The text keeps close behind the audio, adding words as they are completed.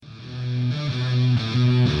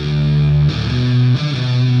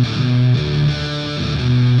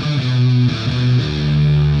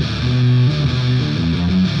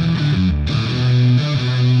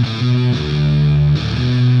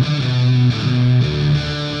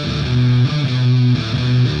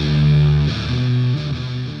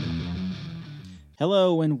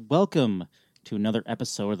Hello and welcome to another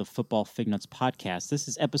episode of the Football Fig Nuts podcast. This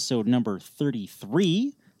is episode number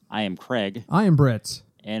 33. I am Craig. I am Britt.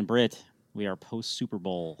 And Britt, we are post-Super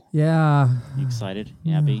Bowl. Yeah. You excited?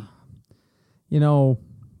 You happy? No.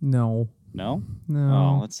 No?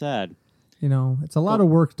 Oh, that's sad. It's a lot of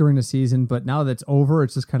work during the season, but now that it's over,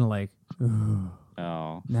 it's just kind of like, ugh.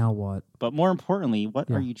 Oh. Now what? But more importantly,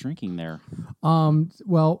 what are you drinking there?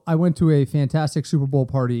 Well, I went to a fantastic Super Bowl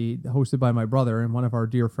party hosted by my brother and one of our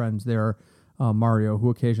dear friends there, Mario,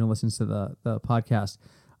 who occasionally listens to the podcast,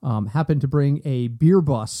 happened to bring a beer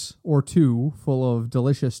bus or two full of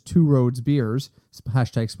delicious Two Roads beers,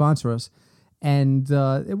 hashtag sponsor us, and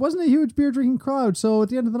it wasn't a huge beer drinking crowd, so at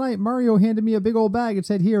the end of the night, Mario handed me a big old bag and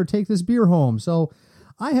said, here, take this beer home. So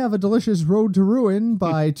I have a delicious Road to Ruin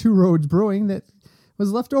by Two Roads Brewing that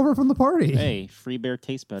was left over from the party. Hey, free beer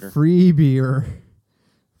tastes better. Free beer.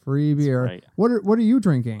 Right. What are you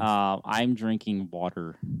drinking? I'm drinking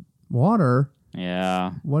water. Water?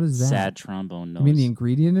 Yeah. What is that? Sad trombone noise. You mean the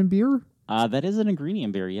ingredient in beer? That is an ingredient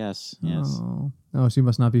in beer, yes. Oh, so you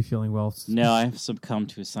must not be feeling well. No, I've succumbed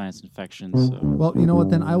to a sinus infection. So. Well, you know what,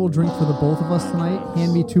 then I will drink for the both of us tonight.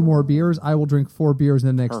 Hand me 2 more beers. I will drink 4 beers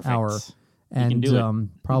in the next hour. And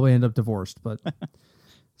probably end up divorced. But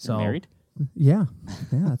You're married? Yeah,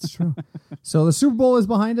 that's true. So the Super Bowl is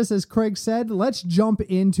behind us, as Craig said. Let's jump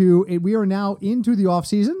into it. We are now into the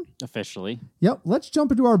offseason. Officially. Yep. Let's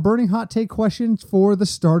jump into our burning hot take questions for the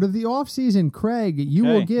start of the offseason. Craig, you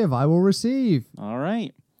will give, I will receive. All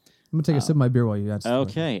right. I'm going to take a sip of my beer while you answer.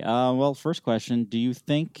 Okay. Well, first question. Do you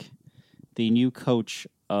think the new coach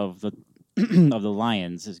of the of the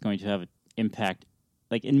Lions is going to have an impact,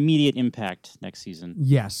 like immediate impact next season?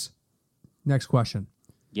 Yes. Next question.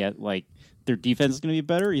 Yeah, like their defense is going to be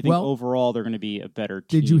better? Or you think overall they're going to be a better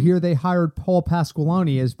team? Did you hear they hired Paul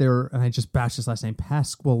Pasqualoni as their, and I just bashed his last name,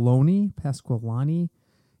 Pasqualoni?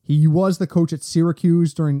 He was the coach at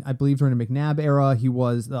Syracuse during the McNabb era. He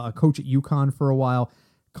was a coach at UConn for a while.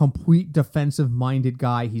 Complete defensive-minded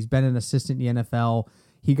guy. He's been an assistant in the NFL.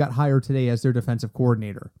 He got hired today as their defensive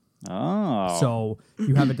coordinator. Oh. So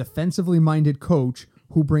you have a defensively-minded coach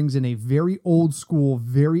who brings in a very old-school,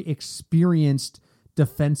 very experienced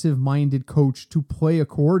defensive-minded coach to play in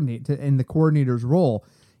the coordinator's role.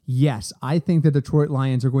 Yes, I think the Detroit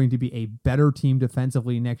Lions are going to be a better team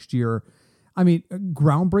defensively next year. I mean,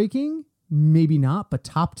 groundbreaking, maybe not, but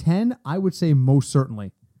top 10, I would say most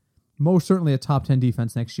certainly. Most certainly a top 10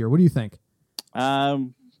 defense next year. What do you think? I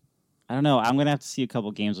don't know. I'm going to have to see a couple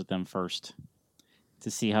games with them first to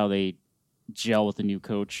see how they gel with the new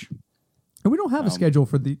coach. And we don't have a schedule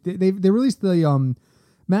for they released the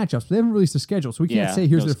matchups, but they haven't released a schedule, so we can't say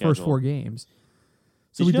here's their first 4 games.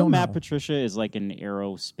 So Did you know Matt Patricia is like an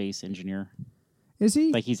aerospace engineer? Is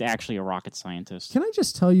he? Like he's actually a rocket scientist. Can I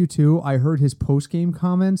just tell you too, I heard his post-game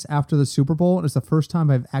comments after the Super Bowl, and it's the first time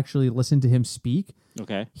I've actually listened to him speak.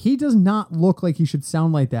 Okay. He does not look like he should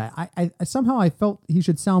sound like that. I somehow I felt he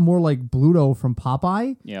should sound more like Bluto from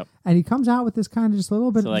Popeye. Yep. And he comes out with this kind of just a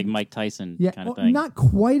little bit... So like Mike Tyson kind of well, thing. Not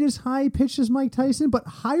quite as high-pitched as Mike Tyson, but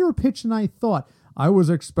higher pitched than I thought. I was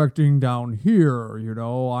expecting down here,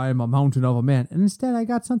 I'm a mountain of a man. And instead I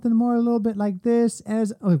got something more a little bit like this.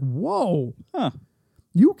 As like, whoa. Huh.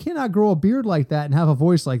 You cannot grow a beard like that and have a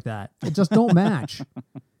voice like that. It just don't match.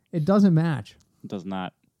 It doesn't match. It does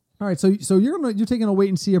not. All right, so you're taking a wait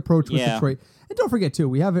and see approach with Detroit. And don't forget too,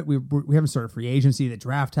 we haven't started free agency. The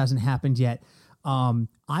draft hasn't happened yet.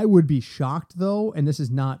 I would be shocked though, and this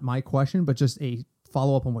is not my question, but just a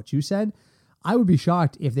follow up on what you said. I would be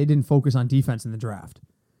shocked if they didn't focus on defense in the draft.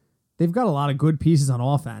 They've got a lot of good pieces on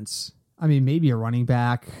offense. I mean, maybe a running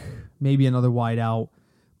back, maybe another wideout,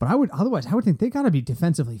 but I would think they got to be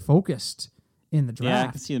defensively focused in the draft. Yeah,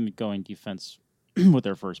 I can see them going defense with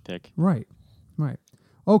their first pick. Right.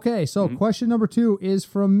 Okay, so question number 2 is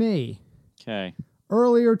from me. Okay.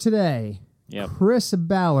 Earlier today, Yep. Chris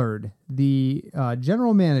Ballard, the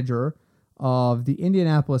general manager of the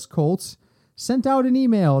Indianapolis Colts, sent out an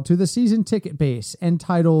email to the season ticket base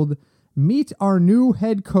entitled, "Meet our new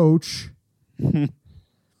head coach." And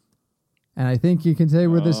I think you can say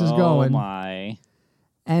where this is going. Oh, my.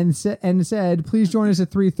 And said, please join us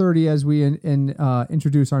at 3:30 as we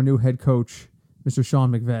introduce our new head coach, Mr.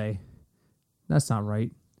 Sean McVay. That's not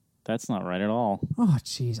right. That's not right at all. Oh,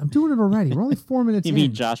 jeez. I'm doing it already. We're only 4 minutes in. You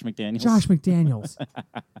mean Josh McDaniels? Josh McDaniels.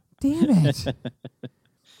 Damn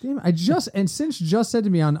it. Since just said to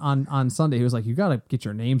me on Sunday, he was like, you got to get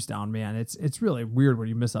your names down, man. It's really weird when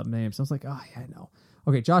you miss up names. I was like, oh, yeah, I know.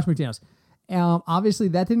 Okay, Josh McDaniels. Obviously,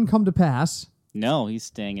 that didn't come to pass. No, he's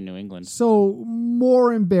staying in New England. So,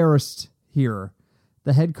 more embarrassed here.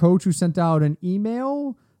 The head coach who sent out an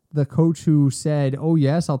email the coach who said, "Oh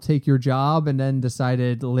yes, I'll take your job," and then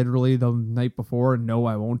decided literally the night before, "No,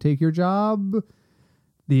 I won't take your job"?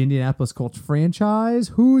 The Indianapolis Colts franchise.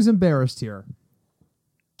 Who's embarrassed here?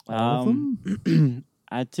 All of them?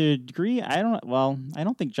 To a degree, I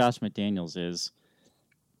don't think Josh McDaniels is.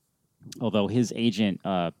 Although his agent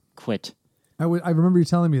quit. I remember you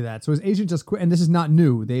telling me that. So his agent just quit, and this is not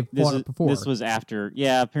new. They've fought it before. This was after.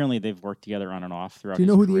 Yeah, apparently they've worked together on and off throughout. Do you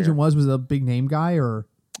know who career. the agent was? Was it a big name guy or?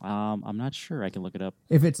 I'm not sure. I can look it up.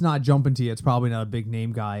 If it's not jumping to you, it's probably not a big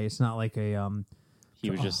name guy. It's not like a. He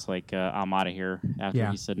was just like, I'm out of here after Yeah.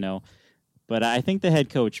 he said no. But I think the head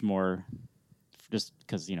coach more, just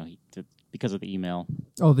because because of the email.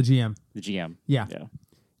 Oh, the GM. The GM. Yeah.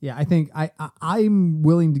 Yeah, I think I'm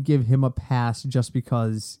willing to give him a pass just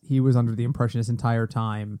because he was under the impression this entire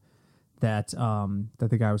time that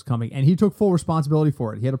the guy was coming, and he took full responsibility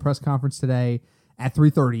for it. He had a press conference today at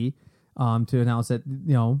 3:30 to announce that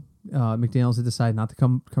McDaniels had decided not to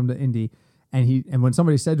come to Indy, and when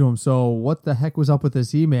somebody said to him, "So what the heck was up with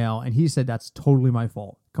this email?" and he said, "That's totally my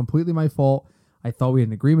fault, completely my fault. I thought we had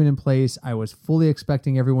an agreement in place. I was fully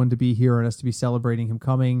expecting everyone to be here and us to be celebrating him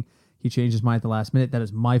coming. He changed his mind at the last minute. That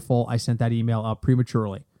is my fault. I sent that email out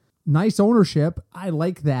prematurely." Nice ownership. I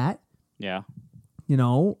like that. Yeah. Very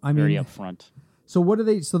upfront. So what do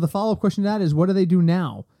they? So the follow-up question to that is, what do they do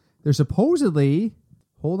now? They're supposedly,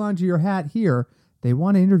 hold on to your hat here, they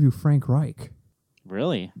want to interview Frank Reich.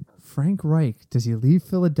 Really? Frank Reich. Does he leave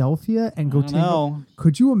Philadelphia and go take? No.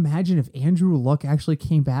 Could you imagine if Andrew Luck actually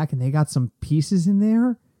came back and they got some pieces in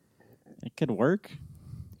there? It could work.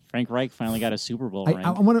 Frank Reich finally got a Super Bowl ring.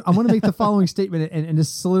 I want to make the following statement, and this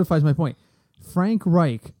solidifies my point. Frank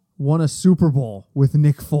Reich won a Super Bowl with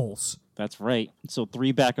Nick Foles. That's right. So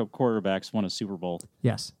 3 backup quarterbacks won a Super Bowl.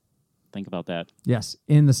 Yes. Think about that. Yes,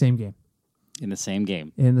 in the same game. In the same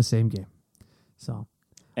game. So.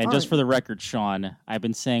 And just for the record, Sean, I've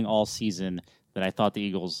been saying all season that I thought the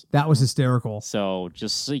Eagles... That was hysterical. So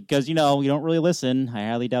just because, you don't really listen, I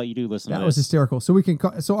highly doubt you do listen to this. That was hysterical. So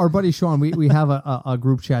so our buddy Sean, we have a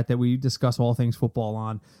group chat that we discuss all things football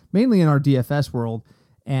on, mainly in our DFS world.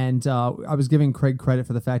 And I was giving Craig credit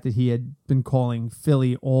for the fact that he had been calling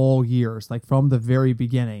Philly all years, like from the very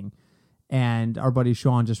beginning. And our buddy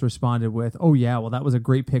Sean just responded with, "Oh yeah, well that was a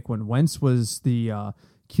great pick when Wentz was the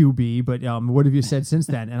QB, but what have you said since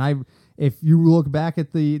then?" And if you look back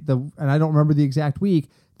at the and I don't remember the exact week,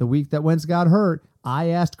 the week that Wentz got hurt, I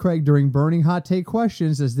asked Craig during Burning Hot Take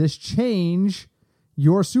Questions, "Does this change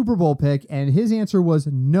your Super Bowl pick?" And his answer was,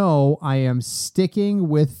 "No, I am sticking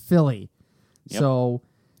with Philly." Yep. So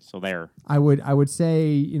there. I would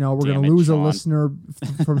say, we're going to lose a listener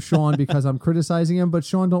from Sean because I'm criticizing him, but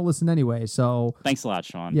Sean don't listen anyway. So thanks a lot,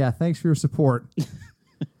 Sean. Yeah, thanks for your support.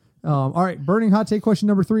 All right, Burning Hot Take question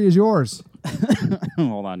number 3 is yours.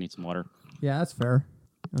 Hold on, I need some water. Yeah, that's fair.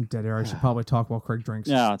 I'm dead air. I should probably talk while Craig drinks.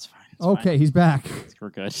 Yeah, that's fine. Okay, he's back. We're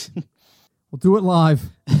good. We'll do it live.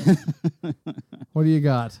 What do you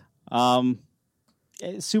got?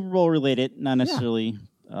 Super Bowl related, not necessarily,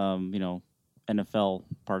 NFL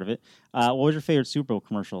part of it. What was your favorite Super Bowl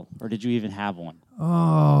commercial, or did you even have one?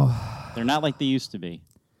 Oh, they're not like they used to be.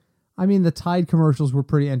 I mean, the Tide commercials were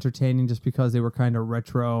pretty entertaining just because they were kind of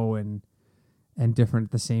retro and different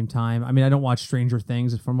at the same time. I mean, I don't watch Stranger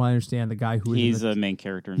Things. From what I understand, the guy who he's a main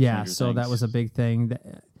character in Stranger Things. That was a big thing.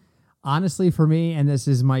 Honestly, for me, and this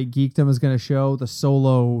is my geekdom is going to show, the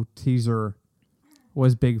Solo teaser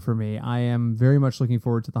was big for me. I am very much looking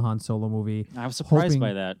forward to the Han Solo movie. I was surprised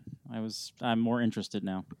by that. I'm more interested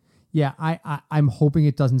now. Yeah, I'm hoping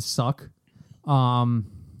it doesn't suck.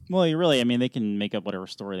 Well, they can make up whatever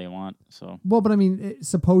story they want. So. Well, but I mean,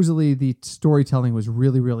 supposedly the storytelling was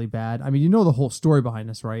really, really bad. I mean, the whole story behind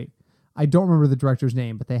this, right? I don't remember the director's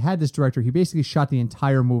name, but they had this director. He basically shot the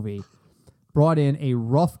entire movie, brought in a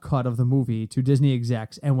rough cut of the movie to Disney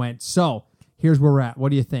execs, and went, "So, here's where we're at. What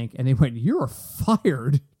do you think?" And they went, "You're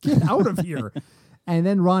fired. Get out of here." And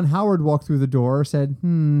then Ron Howard walked through the door, said,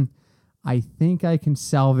 "I think I can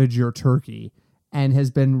salvage your turkey." And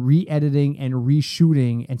has been re-editing and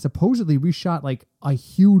reshooting and supposedly reshot like a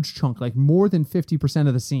huge chunk, like more than 50%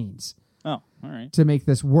 of the scenes. Oh, all right. To make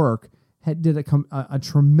this work. Did a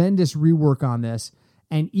tremendous rework on this.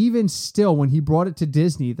 And even still, when he brought it to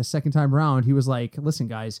Disney the second time around, he was like, "Listen,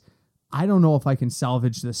 guys, I don't know if I can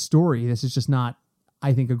salvage this story. This is just not,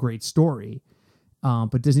 I think, a great story."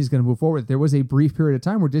 But Disney's going to move forward. There was a brief period of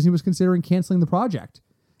time where Disney was considering canceling the project.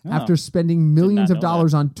 After spending millions of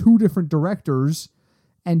dollars on 2 different directors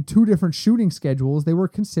and 2 different shooting schedules, they were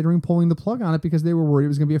considering pulling the plug on it because they were worried it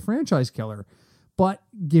was going to be a franchise killer. But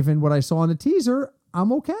given what I saw in the teaser,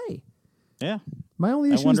 I'm okay. Yeah. My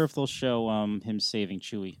only I issue wonder is if they'll show him saving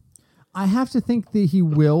Chewie. I have to think that he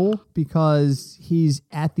will because he's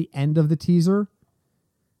at the end of the teaser.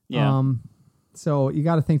 Yeah. So you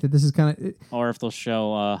got to think that this is kind of... Or if they'll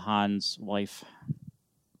show Han's wife.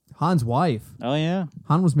 Han's wife? Oh, yeah.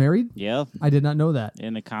 Han was married? Yeah. I did not know that.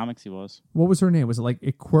 In the comics, he was. What was her name? Was it like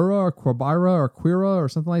Iquira or Quabira or Quira or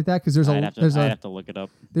something like that? Because I'd have to look it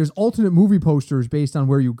up. There's alternate movie posters based on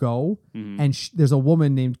where you go, and there's a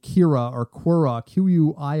woman named Kira or Quira,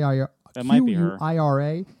 Quira. That might be her.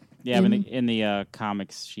 Quira. Yeah, but in the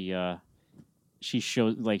comics, she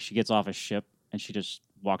shows she gets off a ship and she just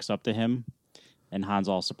walks up to him, and Han's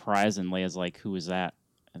all surprised, and Leia's like, "Who is that?"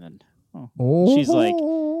 And then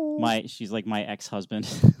she's like my ex-husband.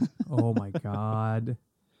 Oh my god.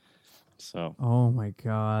 So. Oh my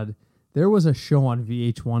god. There was a show on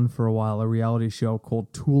VH1 for a while, a reality show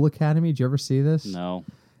called Tool Academy. Did you ever see this? No.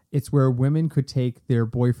 It's where women could take their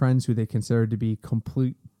boyfriends who they considered to be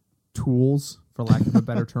complete tools, for lack of a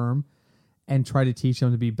better term, and try to teach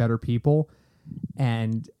them to be better people.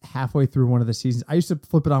 And halfway through one of the seasons, I used to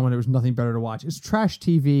flip it on when there was nothing better to watch. It's trash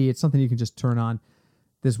TV. It's something you can just turn on.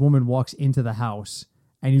 This woman walks into the house,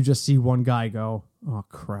 and you just see one guy go, "Oh,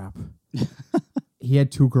 crap." He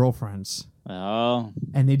had 2 girlfriends. Oh.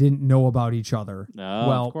 And they didn't know about each other. Oh,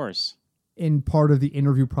 well, of course. In part of the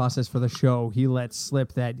interview process for the show, he let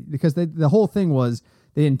slip that because the whole thing was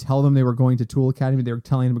they didn't tell them they were going to Tool Academy. They were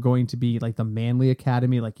telling them going to be like the manly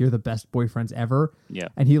academy, like you're the best boyfriends ever. Yeah.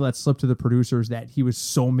 And he let slip to the producers that he was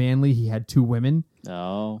so manly he had 2 women.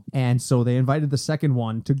 Oh. And so they invited the second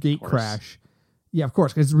one to gate crash. Yeah, of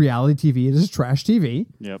course, because it's reality TV. It is trash TV.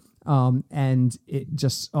 Yep. And it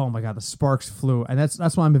just, oh my God, the sparks flew. And that's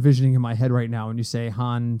what I'm envisioning in my head right now when you say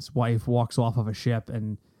Han's wife walks off of a ship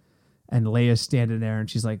and Leia's standing there and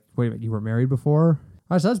she's like, "Wait a minute, you were married before?"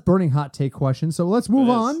 All right, so that's burning hot take question. So let's move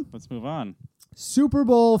on. Let's move on. Super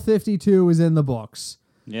Bowl 52 is in the books.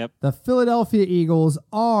 Yep. The Philadelphia Eagles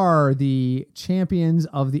are the champions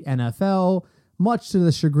of the NFL, much to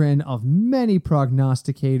the chagrin of many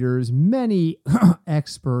prognosticators, many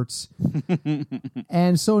experts.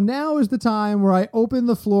 And so now is the time where I open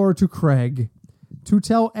the floor to Craig to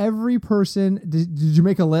tell every person. Did you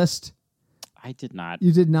make a list? I did not.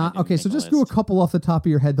 You did not? Okay, so just do a couple off the top of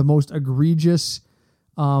your head, the most egregious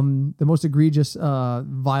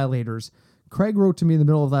violators. Craig wrote to me in the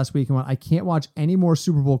middle of last week and went, "I can't watch any more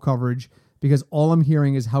Super Bowl coverage because all I'm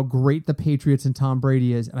hearing is how great the Patriots and Tom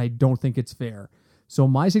Brady is, and I don't think it's fair." So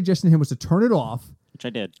my suggestion to him was to turn it off. Which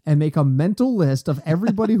I did. And make a mental list of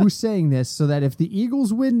everybody who's saying this so that if the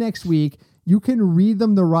Eagles win next week, you can read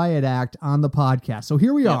them the riot act on the podcast. So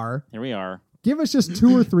here we are. Here we are. Give us just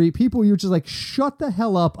 2 or 3 people you're just like, shut the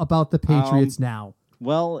hell up about the Patriots now.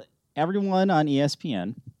 Well, everyone on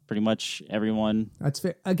ESPN, pretty much everyone. That's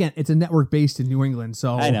fair. Again, it's a network based in New England,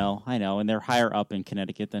 so I know, and they're higher up in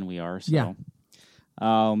Connecticut than we are. So.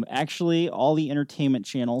 Yeah. Actually, all the entertainment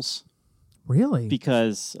channels. Really?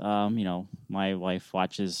 Because my wife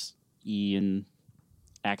watches E and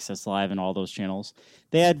Access Live and all those channels.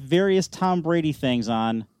 They had various Tom Brady things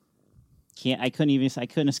on. I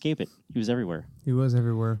couldn't escape it. He was everywhere. He was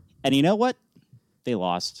everywhere. And you know what? They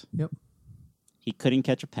lost. Yep. He couldn't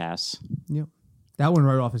catch a pass. Yep. That one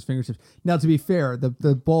right off his fingertips. Now, to be fair, the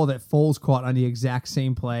ball that Foles caught on the exact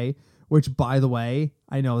same play, which, by the way,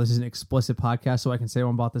 I know this is an explicit podcast, so I can say what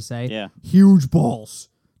I'm about to say. Yeah. Huge balls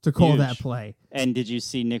to call that play. And did you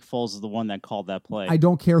see Nick Foles is the one that called that play? I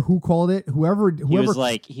don't care who called it. Whoever he was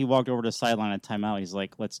like, he walked over to the sideline at timeout. He's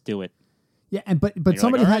like, "Let's do it." Yeah, and but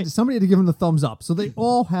somebody like, somebody had to give him the thumbs up. So they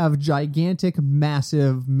all have gigantic,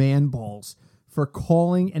 massive man balls for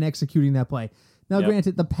calling and executing that play. Now,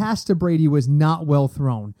 granted, the pass to Brady was not well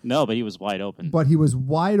thrown. No, but he was wide open. But he was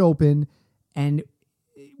wide open, and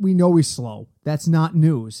we know he's slow. That's not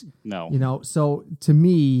news. No. So to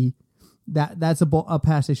me, that's a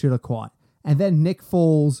pass they should have caught. And then Nick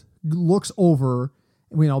Foles looks over.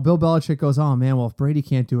 Bill Belichick goes, "Oh, man, well, if Brady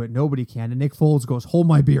can't do it, nobody can." And Nick Foles goes, "Hold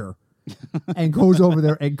my beer." And goes over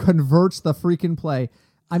there and converts the freaking play.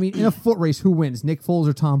 I mean, in a foot race, who wins, Nick Foles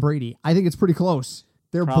or Tom Brady? I think it's pretty close.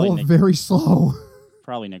 They're both very slow.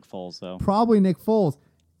 Probably Nick Foles, though. Probably Nick Foles,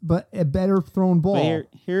 but a better thrown ball. But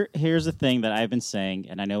here's the thing that I've been saying,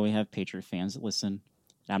 and I know we have Patriot fans that listen.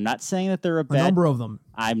 And I'm not saying that they're a number of them.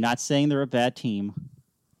 I'm not saying they're a bad team,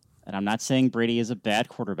 and I'm not saying Brady is a bad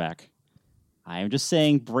quarterback. I am just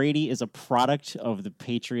saying Brady is a product of the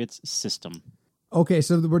Patriots system. Okay,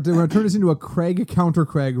 so we're going to turn this into a Craig counter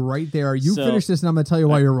Craig right there. You finish this, and I'm going to tell you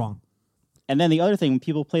why you're wrong. And then the other thing, when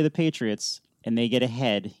people play the Patriots and they get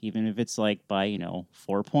ahead, even if it's like by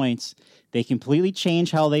 4 points, they completely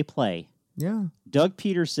change how they play. Yeah. Doug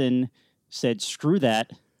Peterson said, screw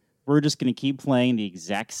that. We're just going to keep playing the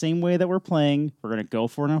exact same way that we're playing. We're going to go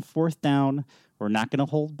for it on fourth down. We're not going to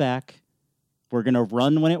hold back. We're going to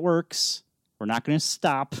run when it works. We're not going to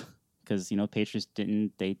stop because, Patriots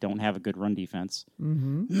don't have a good run defense.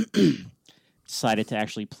 Mm-hmm. Decided to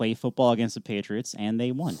actually play football against the Patriots, and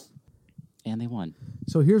they won.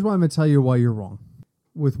 So here's why I'm going to tell you why you're wrong.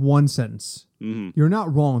 With one sentence. Mm-hmm. You're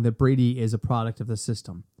not wrong that Brady is a product of the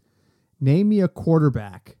system. Name me a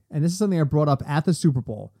quarterback, and this is something I brought up at the Super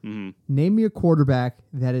Bowl. Mm-hmm. Name me a quarterback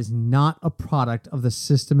that is not a product of the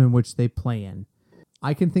system in which they play in.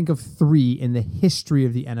 I can think of 3 in the history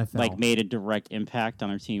of the NFL. Like made a direct impact on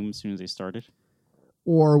their team as soon as they started?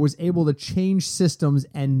 Or was able to change systems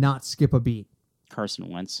and not skip a beat. Carson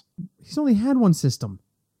Wentz. He's only had one system.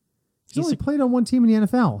 He's only played on one team in the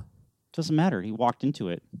NFL. Doesn't matter. He walked into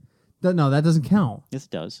it. No, that doesn't count. Yes, it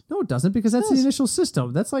does. No, it doesn't, because that's the initial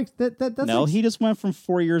system. That's like that. That's no, like, he just went from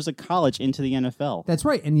 4 years of college into the NFL. That's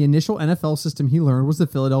right. And the initial NFL system he learned was the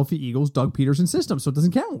Philadelphia Eagles, Doug Peterson system, so it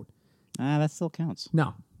doesn't count. That still counts.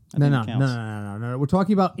 No. No. We're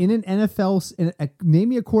talking about in an NFL. Name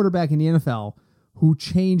me a quarterback in the NFL who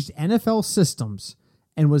changed NFL systems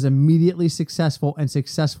and was immediately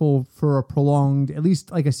successful for a prolonged, at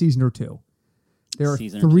least like a season or 2. There are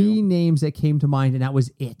 3 names that came to mind, and that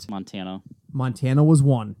was it. Montana was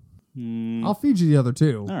one. I'll feed you the other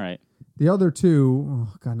 2. All right. The other 2,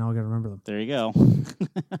 oh God, now I got to remember them. There you go.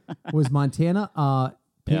 Was Montana,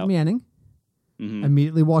 Peyton Manning. Mm-hmm.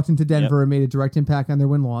 Immediately walked into Denver and made a direct impact on their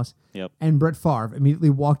win-loss. Yep. And Brett Favre immediately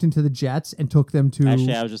walked into the Jets and took them to...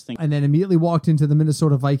 Actually, I was just thinking... And then immediately walked into the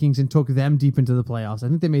Minnesota Vikings and took them deep into the playoffs. I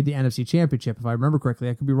think they made the NFC Championship, if I remember correctly.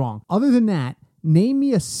 I could be wrong. Other than that, name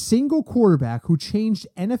me a single quarterback who changed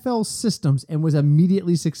NFL systems and was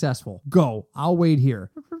immediately successful. Go. I'll wait here.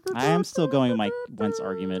 I am still going with my Wentz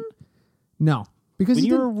argument. No. Because when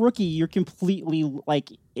you're a rookie, you're completely,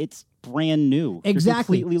 it's brand new.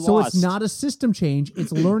 Exactly. You're completely so lost. It's not a system change.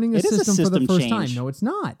 It's learning a system for the first time. No, it's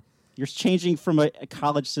not. You're changing from a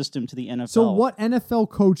college system to the NFL. So what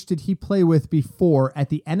NFL coach did he play with before at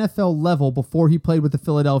the NFL level before he played with the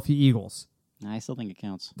Philadelphia Eagles? I still think it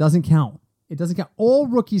counts. Doesn't count. It doesn't count. All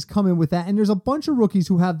rookies come in with that, and there's a bunch of rookies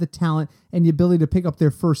who have the talent and the ability to pick up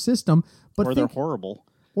their first system. But they're horrible.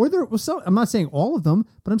 Or I'm not saying all of them,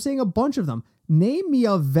 but I'm saying a bunch of them. Name me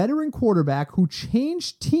a veteran quarterback who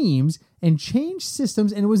changed teams and changed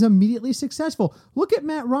systems and was immediately successful. Look at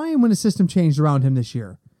Matt Ryan when a system changed around him this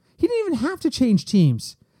year. He didn't even have to change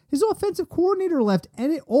teams. His offensive coordinator left,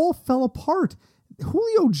 and it all fell apart.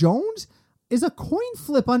 Julio Jones is a coin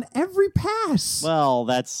flip on every pass. Well,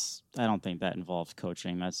 I don't think that involves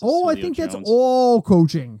coaching. I think that's all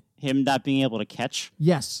coaching. Him not being able to catch?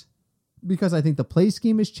 Yes. Because I think the play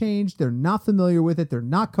scheme has changed. They're not familiar with it. They're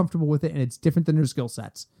not comfortable with it, and it's different than their skill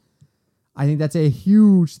sets. I think that's a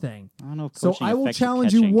huge thing. I don't know if so I will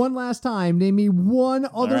challenge you one last time. Name me one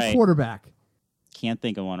other quarterback. Can't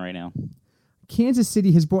think of one right now. Kansas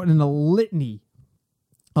City has brought in a litany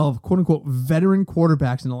of quote-unquote veteran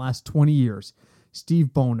quarterbacks in the last 20 years.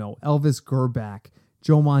 Steve Bono, Elvis Grbac,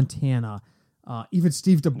 Joe Montana, even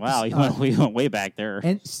Steve Wow, we went way back there.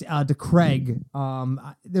 And DeCraig.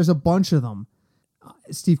 There's a bunch of them.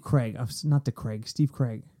 Steve Craig. Not DeCraig. Steve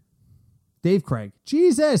Craig. Dave Craig.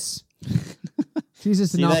 Jesus!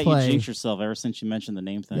 Jesus did not play. You jinxed yourself ever since you mentioned the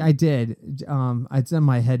name thing. Yeah, I did. It's in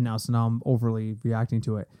my head now, so now I'm overly reacting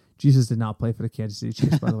to it. Jesus did not play for the Kansas City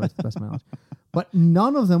Chiefs, by the way, to the best of my knowledge. But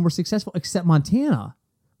none of them were successful except Montana,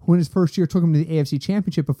 who in his first year took him to the AFC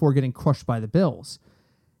Championship before getting crushed by the Bills.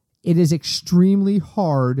 It is extremely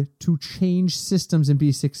hard to change systems and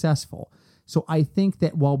be successful. So I think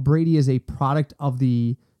that while Brady is a product of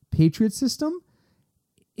the Patriots system,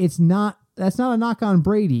 that's not a knock on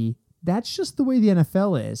Brady. That's just the way the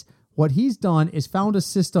NFL is. What he's done is found a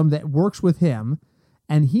system that works with him,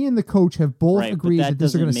 and he and the coach have both agreed that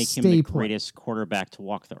this is going to stay put. That doesn't make him the greatest quarterback to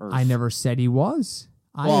walk the earth. I never said he was.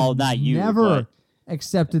 Not you. Never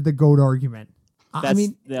accepted the GOAT argument. That's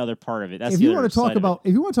the other part of it. That's if you want to talk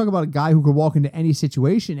about a guy who could walk into any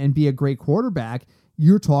situation and be a great quarterback,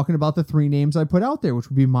 you're talking about the 3 names I put out there, which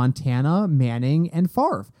would be Montana, Manning, and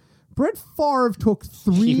Favre. Brett Favre took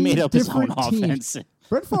 3 he made up different his own teams. offense.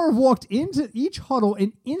 Brett Favre walked into each huddle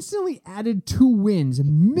and instantly added 2 wins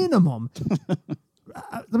minimum.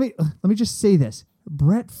 Let me just say this: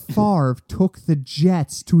 Brett Favre took the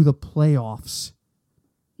Jets to the playoffs.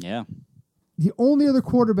 Yeah. The only other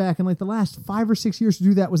quarterback in the last 5 or 6 years to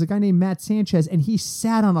do that was a guy named Matt Sanchez, and he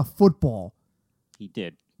sat on a football. He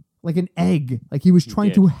did. Like an egg. Like he was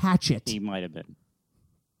trying to hatch it. He might have been.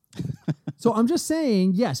 So I'm just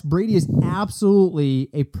saying, yes, Brady is absolutely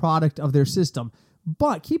a product of their system.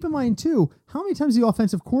 But keep in mind, too, how many times the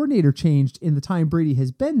offensive coordinator changed in the time Brady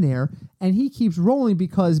has been there, and he keeps rolling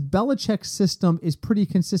because Belichick's system is pretty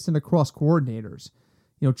consistent across coordinators.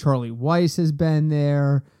 Charlie Weiss has been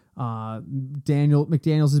there.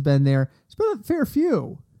 McDaniels has been there. It's been a fair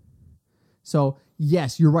few. So,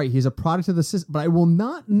 yes, you're right. He's a product of the system, but I will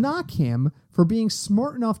not knock him for being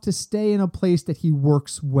smart enough to stay in a place that he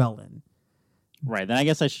works well in. Right. Then I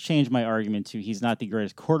guess I should change my argument to he's not the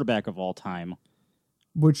greatest quarterback of all time.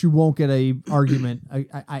 Which you won't get a argument.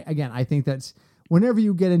 I think that's whenever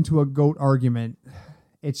you get into a GOAT argument,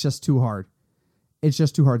 it's just too hard. It's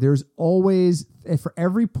just too hard. There's always, for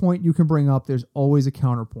every point you can bring up, there's always a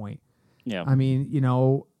counterpoint. Yeah. I mean,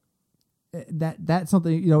 that's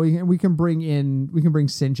something, we can bring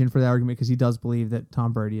Cinch in for the argument because he does believe that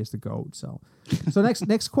Tom Brady is the GOAT. So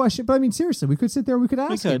next question. But I mean, seriously, we could sit there, we could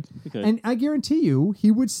ask him. We could. And I guarantee you,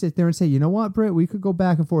 he would sit there and say, you know what, Britt, we could go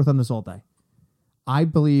back and forth on this all day. I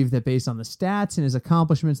believe that based on the stats and his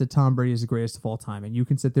accomplishments that Tom Brady is the greatest of all time. And you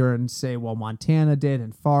can sit there and say, well, Montana did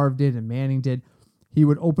and Favre did and Manning did. He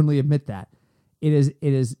would openly admit that. It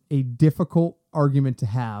is a difficult argument to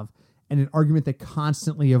have and an argument that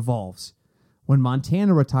constantly evolves. When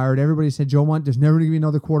Montana retired, everybody said, there's never going to be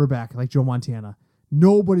another quarterback like Joe Montana.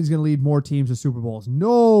 Nobody's going to lead more teams to Super Bowls.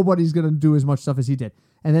 Nobody's going to do as much stuff as he did.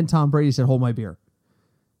 And then Tom Brady said, hold my beer.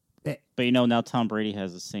 But now Tom Brady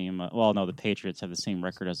has the same. The Patriots have the same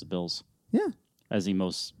record as the Bills. Yeah, as the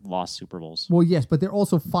most lost Super Bowls. Well, yes, but they're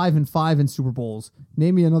also 5-5 in Super Bowls.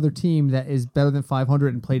 Name me another team that is better than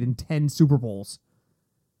 500 and played in 10 Super Bowls.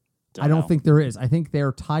 I don't think there is. I think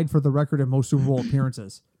they're tied for the record in most Super Bowl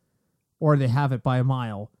appearances, or they have it by a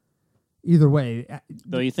mile. Either way,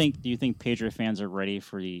 do you think Patriot fans are ready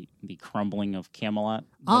for the crumbling of Camelot?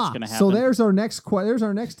 What's going to happen? So there's our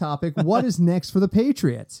next topic. What is next for the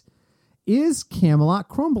Patriots? Is Camelot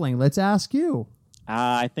crumbling? Let's ask you.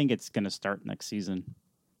 I think it's going to start next season.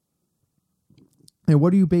 And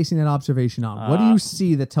what are you basing that observation on? What do you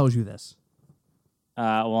see that tells you this?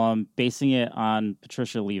 I'm basing it on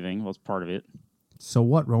Patricia leaving. Was part of it. So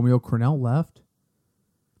what? Romeo Crennel left.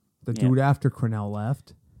 The dude after Crennel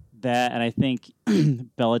left. That, and I think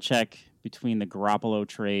Belichick, between the Garoppolo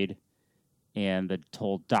trade and the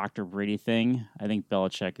whole Dr. Brady thing, I think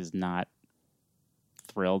Belichick is not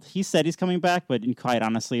thrilled. He said he's coming back, but quite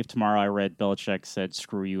honestly, if tomorrow I read Belichick said,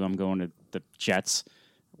 screw you, I'm going to the Jets,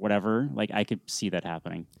 whatever, I could see that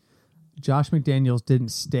happening. Josh McDaniels didn't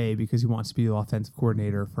stay because he wants to be the offensive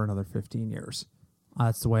coordinator for another 15 years.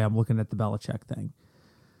 That's the way I'm looking at the Belichick thing.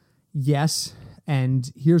 Yes,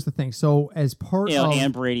 and here's the thing. So as part of...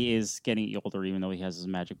 And Brady is getting older, even though he has his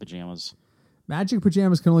magic pajamas. Magic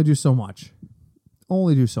pajamas can only do so much.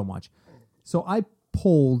 So I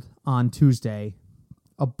polled on Tuesday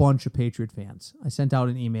a bunch of Patriot fans. I sent out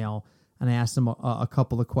an email and I asked them a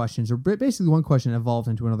couple of questions, or basically one question evolved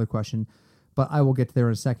into another question, but I will get there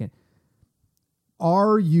in a second.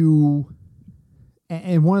 Are you,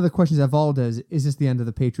 and one of the questions that evolved is this the end of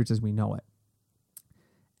the Patriots as we know it?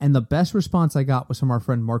 And the best response I got was from our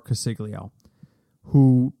friend Mark Casiglio,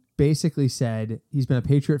 who basically said he's been a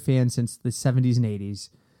Patriot fan since the 70s and 80s.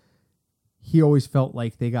 He always felt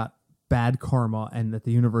like they got bad karma and that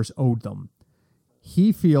the universe owed them.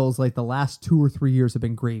 He feels like the last 2 or 3 years have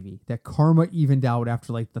been gravy, that karma evened out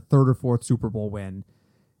after the third or fourth Super Bowl win.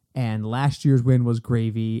 And last year's win was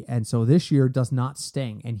gravy. And so this year does not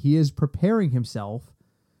sting. And he is preparing himself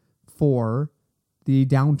for the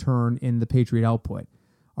downturn in the Patriot output.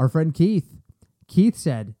 Our friend Keith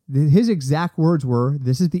said his exact words were,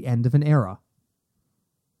 this is the end of an era.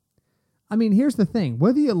 I mean, here's the thing.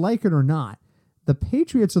 Whether you like it or not, the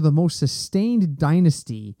Patriots are the most sustained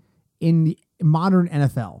dynasty in the modern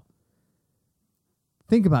NFL.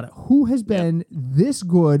 Think about it. Who has been this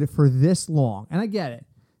good for this long? And I get it.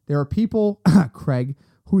 There are people, Craig,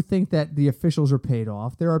 who think that the officials are paid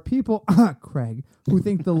off. There are people, Craig, who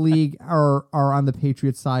think the league are on the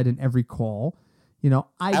Patriots side in every call.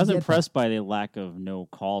 I was impressed by the lack of no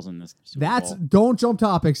calls in this Super Bowl. Don't jump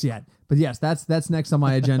topics yet. But yes, that's next on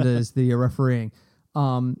my agenda is the refereeing.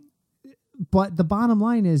 But the bottom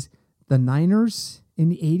line is the Niners in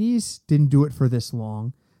the 80s didn't do it for this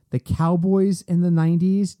long. The Cowboys in the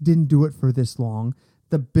 90s didn't do it for this long.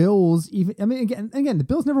 The Bills, again, the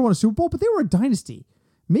Bills never won a Super Bowl, but they were a dynasty.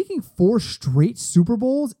 Making 4 straight Super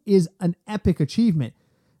Bowls is an epic achievement.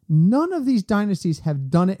 None of these dynasties have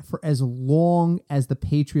done it for as long as the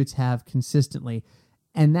Patriots have consistently,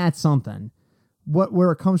 and that's something.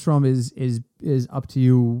 Where it comes from is up to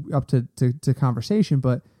you, up to conversation.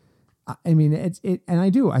 But I mean, and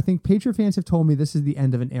I think Patriot fans have told me this is the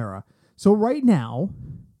end of an era. So right now,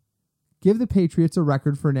 give the Patriots a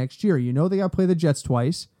record for next year. You know they got to play the Jets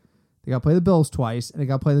twice, they got to play the Bills twice, and they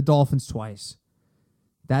got to play the Dolphins twice.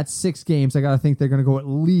 That's 6 games. I got to think they're going to go at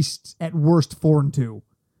least, at worst, 4-2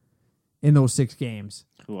 in those 6 games.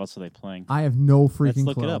 Who else are they playing? I have no freaking clue.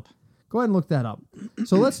 Let's look it up. Go ahead and look that up.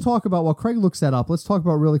 So let's talk about, while Craig looks that up, let's talk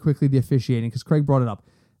about really quickly the officiating, because Craig brought it up.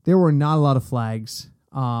 There were not a lot of flags.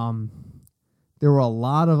 There were a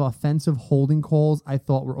lot of offensive holding calls I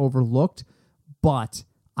thought were overlooked, but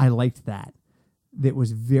I liked that. It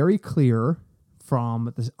was very clear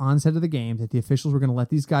from the onset of the game that the officials were going to let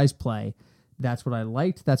these guys play. That's what I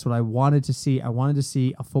liked. That's what I wanted to see. I wanted to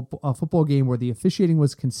see a football game where the officiating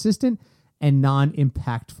was consistent and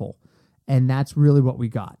non-impactful. And that's really what we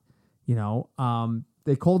got. You know,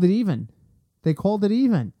 they called it even. They called it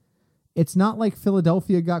even. It's not like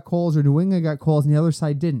Philadelphia got calls or New England got calls and the other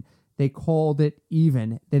side didn't. They called it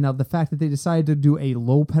even. Now, the fact that they decided to do a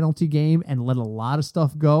low penalty game and let a lot of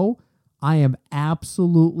stuff go, I am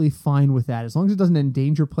absolutely fine with that. As long as it doesn't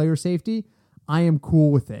endanger player safety, I am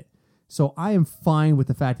cool with it. So I am fine with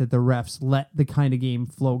the fact that the refs let the kind of game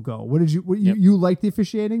flow go. What did you like the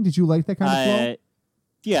officiating? Did you like that kind of flow?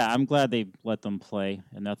 Yeah, I'm glad they let them play,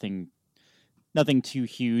 and nothing too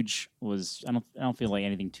huge was. I don't feel like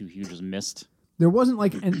anything too huge was missed. There wasn't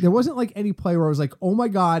like any play where I was like, oh my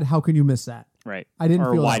God, how can you miss that? Right. I didn't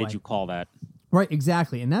or feel why that did way. you call that? Right,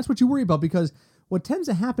 exactly. And that's what you worry about, because what tends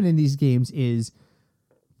to happen in these games is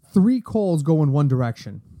 3 calls go in one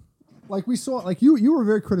direction. Like we saw, like you were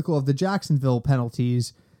very critical of the Jacksonville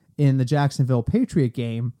penalties in the Jacksonville Patriot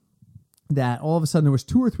game, that all of a sudden there was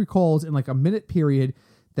 2 or 3 calls in like a minute period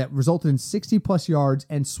that resulted in 60 plus yards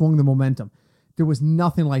and swung the momentum. There was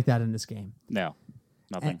nothing like that in this game. No,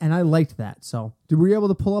 nothing. And I liked that. So were you able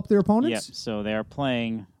to pull up their opponents? Yep. So they're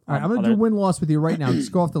playing. All right, I'm going to do win-loss with you right now.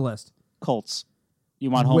 Just go off the list. Colts. You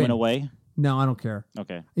want home and away? No, I don't care.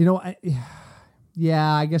 Okay. You know,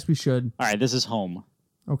 yeah, I guess we should. All right, this is home.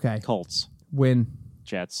 Okay. Colts. Win.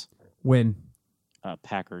 Jets. Win.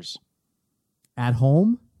 Packers. At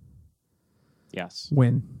home? Yes.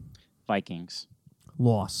 Win. Vikings.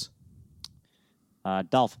 Loss.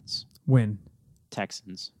 Dolphins. Win.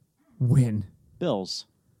 Texans. Win. Bills.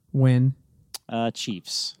 Win.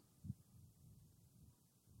 Chiefs.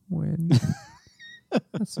 Win.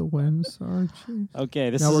 That's a win. Sorry, Chiefs. Okay,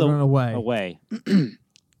 this now is we're going away. Away.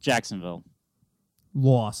 Jacksonville.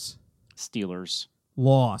 Loss. Steelers.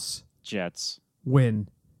 Loss. Jets. Win.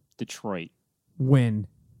 Detroit. Win.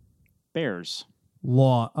 Bears.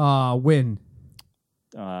 Win.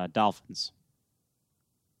 Dolphins.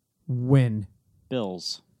 Win.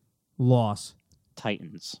 Bills. Loss.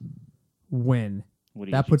 Titans. Win.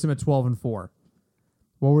 That puts them at 12-4.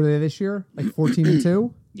 What were they this year? Like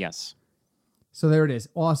 14-2? Yes. So there it is.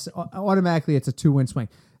 Automatically, it's a 2-win swing.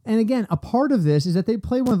 And again, a part of this is that they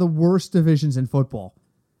play one of the worst divisions in football.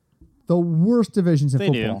 The worst divisions in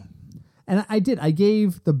football. Do. And I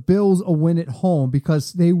gave the Bills a win at home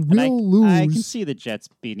because they will lose. I can see the Jets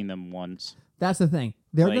beating them once. That's the thing.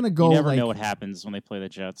 They're going to go. You never know what happens when they play the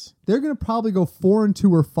Jets. They're going to probably go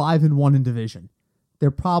 4-2 or 5-1 in division.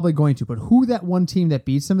 They're probably going to. But who that one team that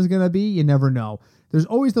beats them is going to be, you never know. There's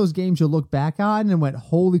always those games you'll look back on and went,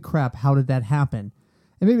 holy crap, how did that happen?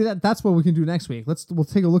 And maybe that's what we can do next week. We'll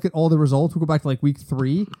take a look at all the results. We'll go back to like week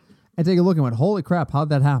 3 and take a look and went, holy crap, how did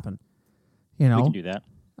that happen? You know, we can do that.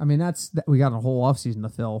 I mean, we got a whole offseason to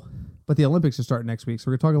fill. But the Olympics are starting next week, so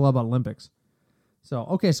we're going to talk a lot about Olympics. So,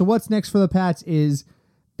 okay, so what's next for the Pats is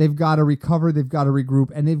they've got to recover, they've got to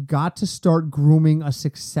regroup, and they've got to start grooming a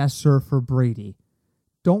successor for Brady.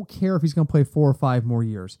 Don't care if he's going to play 4 or 5 more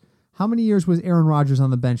years. How many years was Aaron Rodgers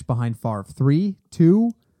on the bench behind Favre? 3?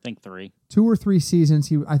 2? I think 3. 2 or 3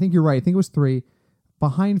 seasons. I think you're right. I think it was 3.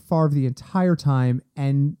 Behind Favre the entire time,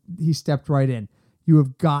 and he stepped right in. You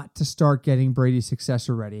have got to start getting Brady's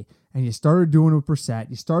successor ready. And you started doing it with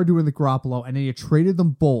Brissett. You started doing it with Garoppolo, and then you traded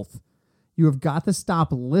them both. You have got to stop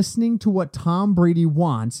listening to what Tom Brady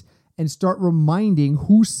wants and start reminding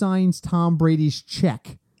who signs Tom Brady's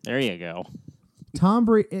check. There you go. Tom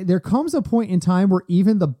Brady. There comes a point in time where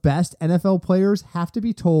even the best NFL players have to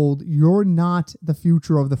be told, you're not the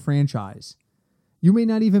future of the franchise. You may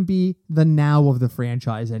not even be the now of the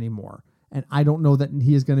franchise anymore. And I don't know that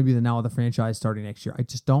he is going to be the now of the franchise starting next year. I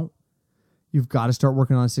just don't. You've got to start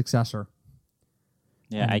working on a successor.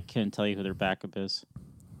 Yeah, I couldn't tell you who their backup is.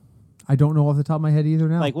 I don't know off the top of my head either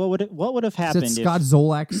now. Like, what would have happened? Is it Scott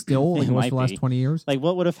Zolak still? Like it was for the last 20 years? Like,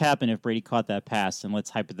 what would have happened if Brady caught that pass and let's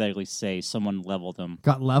hypothetically say someone leveled him?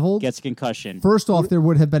 Got leveled? Gets a concussion. First off, there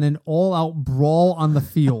would have been an all-out brawl on the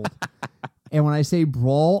field. And when I say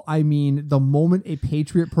brawl, I mean the moment a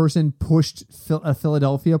Patriot person pushed a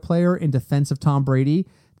Philadelphia player in defense of Tom Brady,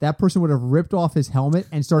 that person would have ripped off his helmet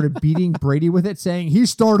and started beating Brady with it, saying he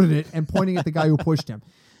started it and pointing at the guy who pushed him.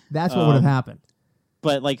 That's what would have happened.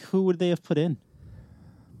 But like, who would they have put in?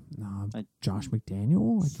 Josh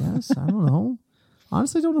McDaniel, I guess. I don't know.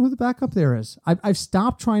 Honestly, don't know who the backup there is. I've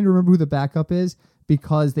stopped trying to remember who the backup is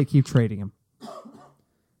because they keep trading him.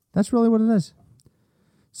 That's really what it is.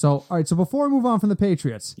 So, all right. So before we move on from the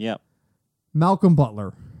Patriots, Malcom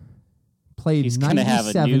Butler played. He's going to have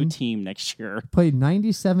a new team next year. Played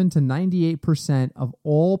 97 to 98% of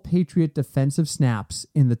all Patriot defensive snaps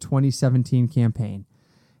in the 2017 campaign.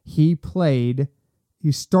 He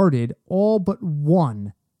started all but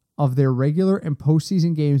one of their regular and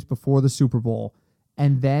postseason games before the Super Bowl,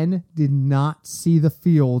 and then did not see the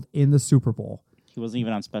field in the Super Bowl. He wasn't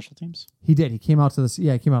even on special teams? He did. He came out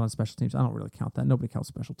he came out on special teams. I don't really count that. Nobody counts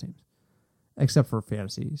special teams, except for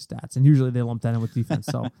fantasy stats, and usually they lump that in with defense.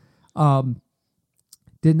 So,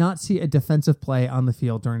 did not see a defensive play on the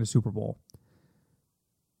field during the Super Bowl.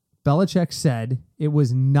 Belichick said it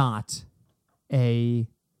was not a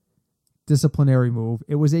disciplinary move.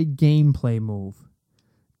 It was a gameplay move.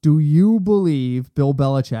 Do you believe Bill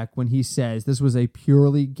Belichick when he says this was a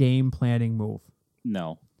purely game planning move?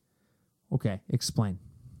 No. Okay, explain.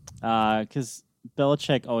 Because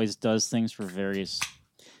Belichick always does things for various...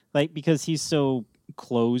 because he's so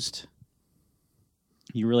closed,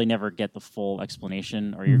 you really never get the full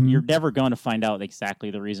explanation, or you're never going to find out exactly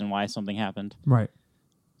the reason why something happened. Right.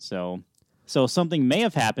 So something may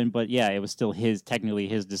have happened, but yeah, it was still technically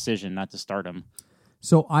his decision not to start him.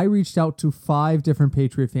 So I reached out to 5 different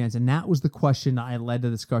Patriot fans, and that was the question I led the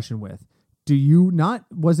discussion with.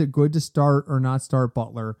 Was it good to start or not start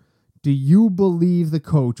Butler? Do you believe the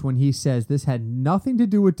coach when he says this had nothing to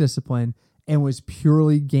do with discipline and was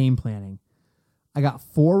purely game planning? I got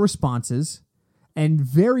 4 responses and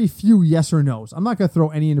very few yes or no's. I'm not going to throw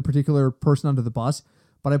any in particular person under the bus,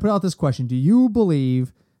 but I put out this question. Do you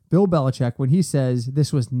believe Bill Belichick when he says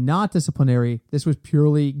this was not disciplinary, this was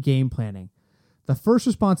purely game planning? The first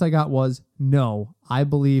response I got was, no, I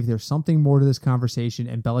believe there's something more to this conversation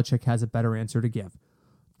and Belichick has a better answer to give.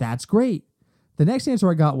 That's great. The next answer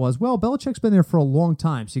I got was, well, Belichick's been there for a long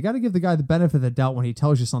time, so you got to give the guy the benefit of the doubt when he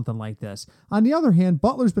tells you something like this. On the other hand,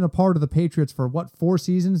 Butler's been a part of the Patriots for, 4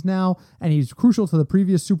 seasons now, and he's crucial to the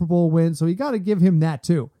previous Super Bowl win, so you got to give him that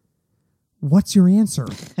too. What's your answer?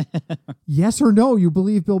 Yes or no, you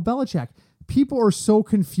believe Bill Belichick? People are so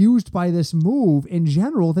confused by this move in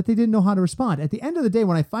general that they didn't know how to respond. At the end of the day,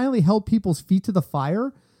 when I finally held people's feet to the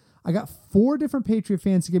fire, I got 4 different Patriot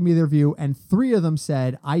fans to give me their view, and 3 of them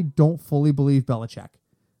said, I don't fully believe Belichick.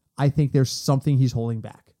 I think there's something he's holding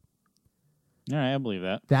back. All right, I believe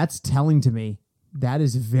that. That's telling to me. That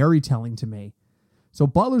is very telling to me. So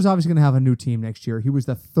Butler's obviously going to have a new team next year. He was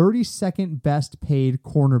the 32nd best paid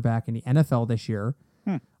cornerback in the NFL this year.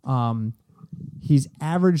 He's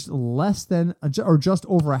averaged less than or just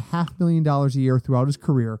over $500,000 a year throughout his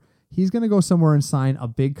career. He's going to go somewhere and sign a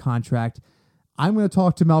big contract. I'm going to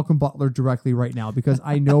talk to Malcom Butler directly right now because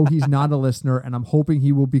I know he's not a listener, and I'm hoping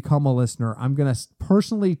he will become a listener. I'm going to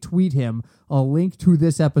personally tweet him a link to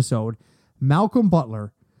this episode. Malcom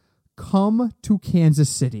Butler, come to Kansas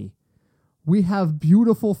City. We have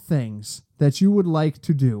beautiful things that you would like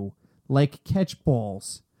to do, like catch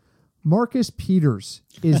balls. Marcus Peters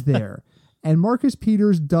is there, and Marcus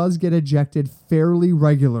Peters does get ejected fairly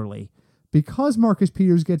regularly. Because Marcus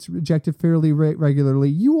Peters gets ejected fairly regularly,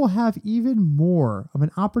 you will have even more of an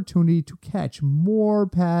opportunity to catch more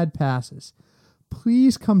bad passes.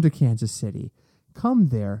 Please come to Kansas City. Come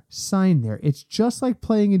there, sign there. It's just like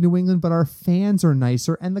playing in New England, but our fans are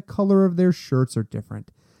nicer and the color of their shirts are different.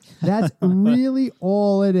 That's really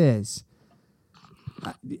all it is.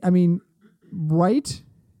 I mean, right?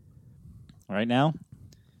 Right now?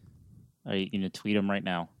 Are you going to tweet him right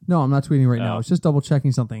now? No, I'm not tweeting right now. I was just double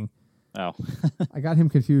checking something. Oh. I got him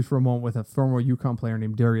confused for a moment with a former UConn player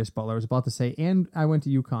named Darius Butler. I was about to say, and I went to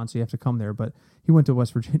UConn, so you have to come there, but he went to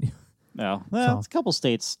West Virginia. Oh, well, it's a couple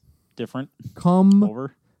states different.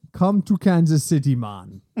 Come to Kansas City,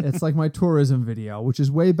 man. It's like my tourism video, which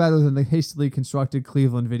is way better than the hastily constructed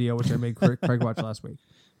Cleveland video, which I made Craig watch last week.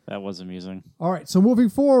 That was amusing. All right, so moving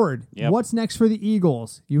forward, What's next for the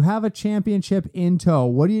Eagles? You have a championship in tow.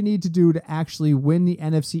 What do you need to do to actually win the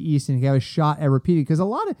NFC East and have a shot at repeating? Because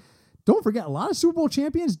don't forget, a lot of Super Bowl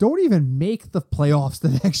champions don't even make the playoffs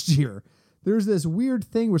the next year. There's this weird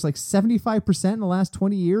thing where it's like 75% in the last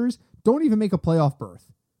 20 years don't even make a playoff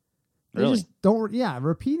berth. They really? Just don't. Yeah,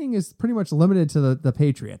 repeating is pretty much limited to the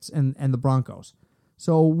Patriots and the Broncos.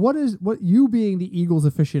 So what you being the Eagles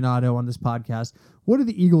aficionado on this podcast, what do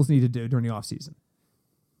the Eagles need to do during the offseason?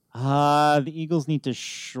 The Eagles need to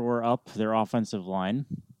shore up their offensive line.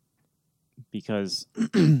 because They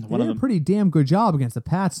did a pretty damn good job against the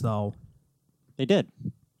Pats, though. They did.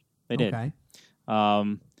 Okay.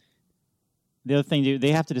 The other thing,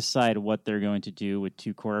 they have to decide what they're going to do with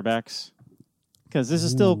two quarterbacks, because this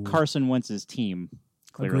is still Carson Wentz's team,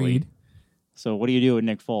 clearly. Agreed. So what do you do with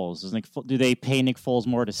Nick Foles? Do they pay Nick Foles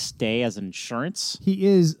more to stay as insurance? He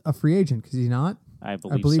is a free agent, because he's not. I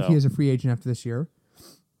believe so. He is a free agent after this year.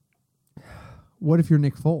 What if you're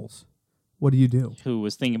Nick Foles? What do you do? Who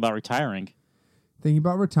was thinking about retiring? Thinking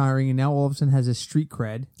about retiring, and now all of a sudden has his street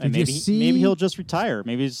cred. Maybe he'll just retire.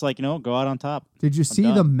 Maybe he's just like, go out on top. Did you see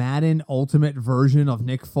the Madden Ultimate version of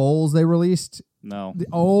Nick Foles they released? No.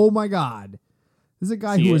 Oh my God. This is a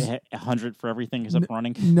guy who was 100 for everything except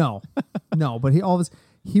running. No, but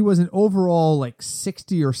he was an overall like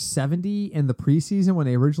 60 or 70 in the preseason when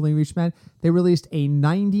they originally reached Madden. They released a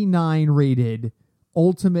 99 rated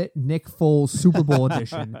Ultimate Nick Foles Super Bowl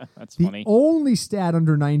edition. That's funny. The only stat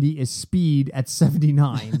under 90 is speed at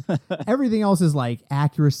 79. Everything else is like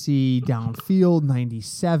accuracy, downfield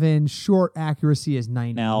 97, short accuracy is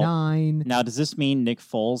 99. Now, does this mean Nick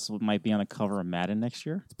Foles might be on the cover of Madden next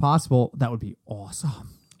year? It's possible. That would be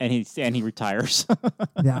awesome. And he retires.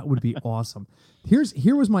 That would be awesome.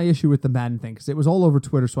 Here was my issue with the Madden thing, because it was all over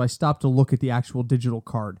Twitter, so I stopped to look at the actual digital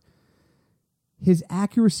card. His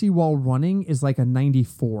accuracy while running is like a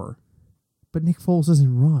 94, but Nick Foles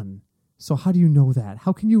doesn't run. So how do you know that?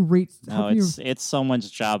 How can you rate? It's someone's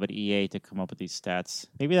job at EA to come up with these stats.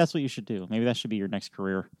 Maybe that's what you should do. Maybe that should be your next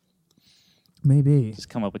career. Maybe. Just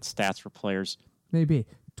come up with stats for players. Maybe.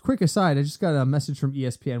 Quick aside, I just got a message from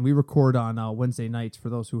ESPN. We record on Wednesday nights, for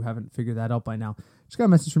those who haven't figured that out by now. Just got a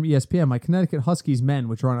message from ESPN. My Connecticut Huskies men,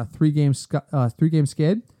 which are on a three-game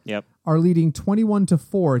skid, yep, are leading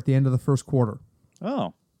 21-4 at the end of the first quarter.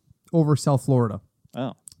 Oh. Over South Florida.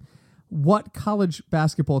 Oh. What college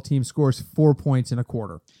basketball team scores 4 points in a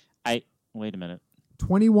quarter? Wait a minute.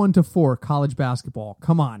 21-4 college basketball.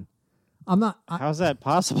 Come on. How's that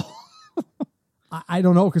possible? I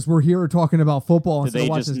don't know, because we're here talking about football. Did they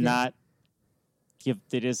just not give?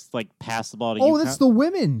 They just like pass the ball to UConn? That's the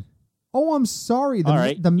women. Oh, I'm sorry.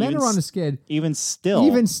 The men are on a skid. Even still,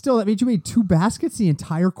 that means you made 2 baskets the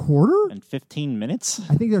entire quarter? In 15 minutes?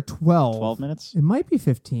 I think they're 12. 12 minutes? It might be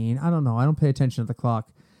 15. I don't know. I don't pay attention to the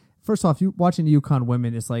clock. First off, you watching the UConn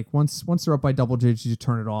women is like, once they're up by double digits, you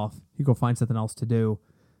turn it off. You go find something else to do,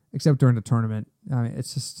 except during the tournament. I mean,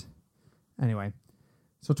 it's just... Anyway.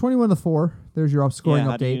 So 21-4, there's your scoring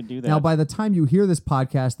update. How do you do that? Now, by the time you hear this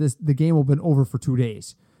podcast, the game will have been over for 2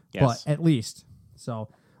 days. Yes. But at least. So, all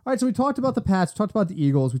right, so we talked about the Pats, talked about the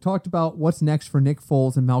Eagles, we talked about what's next for Nick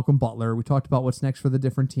Foles and Malcom Butler, we talked about what's next for the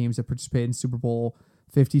different teams that participate in Super Bowl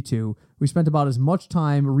 52. We spent about as much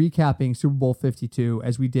time recapping Super Bowl 52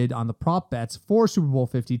 as we did on the prop bets for Super Bowl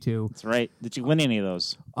 52. That's right. Did you win any of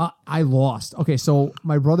those? I lost. Okay, so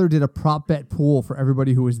my brother did a prop bet pool for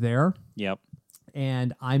everybody who was there. Yep.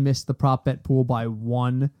 And I missed the prop bet pool by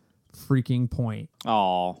 1 freaking point.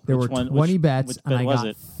 Oh, there were 20 bets, and I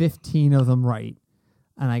got 15 of them right.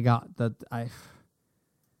 And I got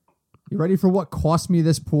You ready for what cost me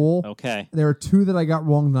this pool? Okay. There are 2 that I got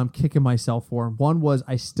wrong that I'm kicking myself for. One was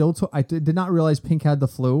I did not realize Pink had the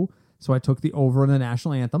flu, so I took the over in the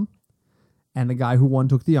national anthem. And the guy who won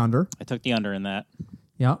took the under. I took the under in that.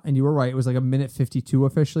 Yeah, and you were right. It was like a minute 52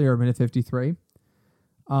 officially, or a minute 53.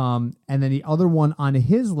 And then the other one on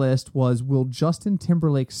his list was, will Justin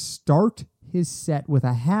Timberlake start his set with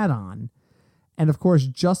a hat on? And of course,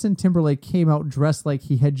 Justin Timberlake came out dressed like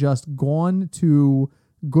he had just gone to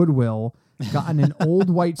Goodwill, gotten an old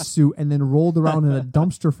white suit, and then rolled around in a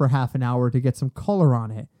dumpster for half an hour to get some color on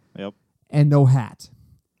it. Yep. And no hat.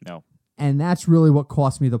 No. And that's really what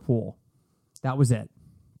cost me the pool. That was it.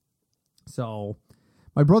 So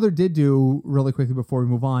my brother did do, really quickly before we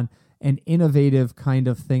move on, an innovative kind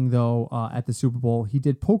of thing, though, at the Super Bowl. He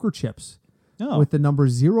did poker chips with the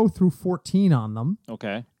numbers 0 through 14 on them.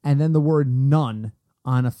 Okay. And then the word none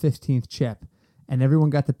on a 15th chip. And everyone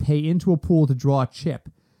got to pay into a pool to draw a chip.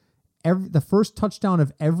 The first touchdown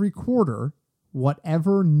of every quarter,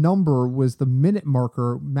 whatever number was the minute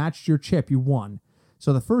marker matched your chip, you won.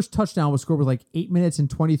 So the first touchdown was scored with like 8 minutes and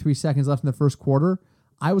 23 seconds left in the first quarter.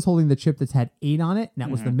 I was holding the chip that's had 8 on it, and that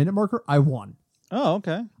was the minute marker. I won. Oh,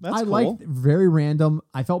 okay. That's cool. I liked very random.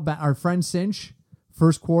 I felt bad. Our friend Cinch,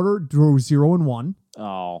 first quarter, drew 0 and 1.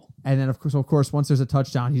 Oh. And then, of course, once there's a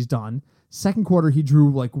touchdown, he's done. Second quarter, he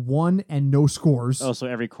drew like 1 and no scores. Oh, so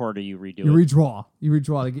every quarter you redo it. You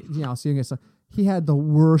redraw. So he had the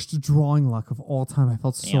worst drawing luck of all time. I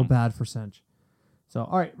felt so bad for Cinch. So,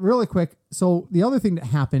 all right, really quick. So the other thing that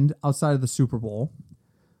happened outside of the Super Bowl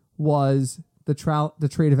was the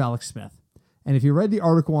trade of Alex Smith. And if you read the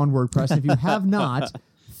article on WordPress, if you have not,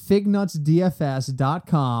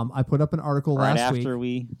 fignutsdfs.com, I put up an article last week. Right after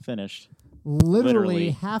we finished. Literally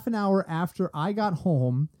half an hour after I got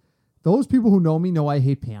home. Those people who know me know I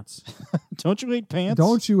hate pants. Don't you hate pants?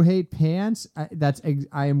 Don't you hate pants?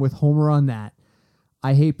 I am with Homer on that.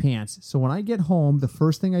 I hate pants. So when I get home, the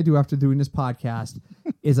first thing I do after doing this podcast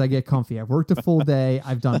is I get comfy. I've worked a full day.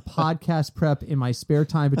 I've done podcast prep in my spare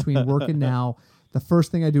time between work and now. The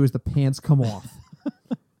first thing I do is the pants come off.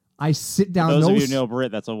 I sit down. For those of you who know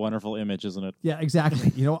Britt, that's a wonderful image, isn't it? Yeah,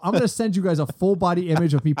 exactly. I'm going to send you guys a full body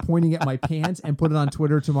image of me pointing at my pants and put it on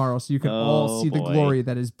Twitter tomorrow so you can all see the glory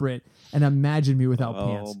that is Britt and imagine me without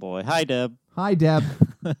pants. Oh, boy. Hi, Deb. Hi, Deb.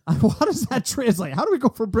 How does that translate? How do we go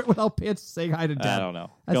from Britt without pants to saying hi to Deb? I don't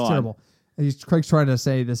know. That's terrible. Craig's trying to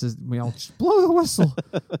say this is, just blow the whistle.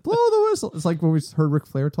 Blow the whistle. It's like when we heard Ric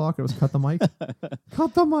Flair talk, it was cut the mic.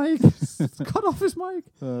 Cut the mic. Cut off his mic.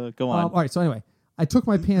 Go on. All right, so anyway. I took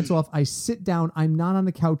my pants off. I sit down. I'm not on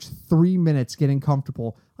the couch 3 minutes getting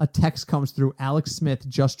comfortable. A text comes through. Alex Smith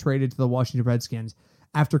just traded to the Washington Redskins.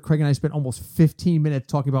 After Craig and I spent almost 15 minutes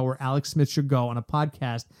talking about where Alex Smith should go on a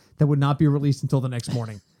podcast that would not be released until the next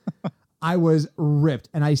morning. I was ripped.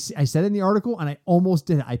 And I said in the article, and I almost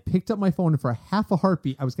did it. I picked up my phone, and for a half a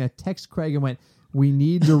heartbeat, I was going to text Craig and went, we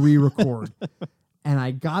need to re-record. And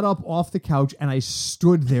I got up off the couch and I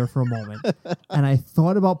stood there for a moment. And I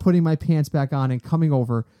thought about putting my pants back on and coming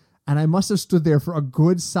over. And I must have stood there for a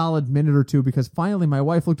good solid minute or two because finally my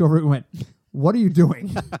wife looked over and went, what are you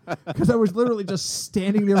doing? Because I was literally just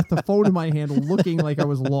standing there with the phone in my hand looking like I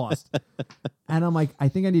was lost. And I'm like, I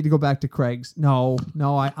think I need to go back to Craig's. No,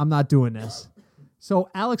 I'm not doing this. So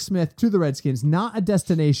Alex Smith to the Redskins, not a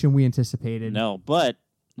destination we anticipated. No, but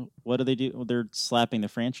what do they do? Well, they're slapping the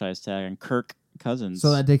franchise tag on Kirk Cousins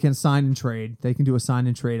so that they can sign and trade. They can do a sign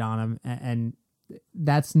and trade on him, and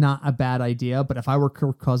that's not a bad idea. But if I were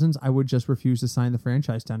Kirk Cousins, I would just refuse to sign the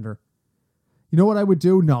franchise tender. You know what I would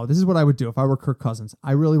do? No, this is what I would do if I were Kirk Cousins.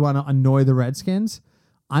 I really want to annoy the Redskins.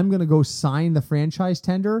 I'm going to go sign the franchise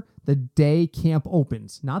tender the day camp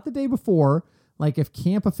opens, not the day before. Like if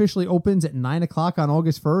camp officially opens at 9 o'clock on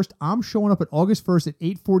August 1st, I'm showing up at August 1st at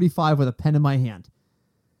 8:45 with a pen in my hand.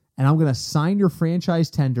 And I'm going to sign your franchise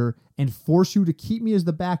tender and force you to keep me as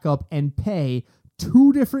the backup and pay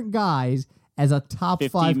two different guys as a top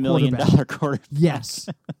 $5 million quarterback. Yes.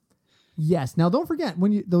 Yes. Now, don't forget,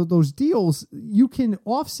 when you those deals, you can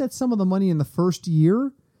offset some of the money in the first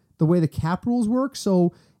year, the way the cap rules work.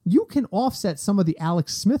 So you can offset some of the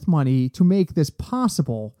Alex Smith money to make this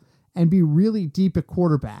possible and be really deep at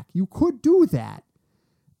quarterback. You could do that.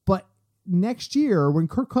 But next year, when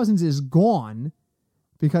Kirk Cousins is gone,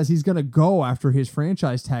 because he's going to go after his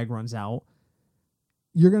franchise tag runs out,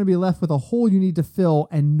 you're going to be left with a hole you need to fill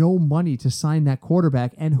and no money to sign that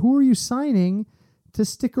quarterback. And who are you signing to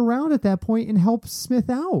stick around at that point and help Smith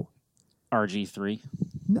out? RG3.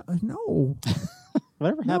 No.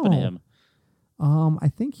 Whatever happened to him?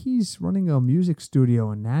 I think he's running a music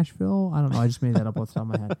studio in Nashville. I don't know. I just made that up off the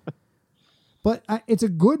top of my head. But it's a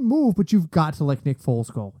good move, but you've got to let Nick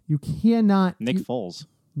Foles go. You cannot. Nick Foles.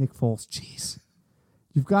 Jeez.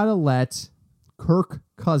 You've got to let Kirk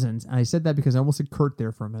Cousins, and I said that because I almost said Kurt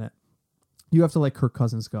there for a minute. You have to let Kirk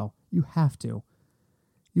Cousins go. You have to.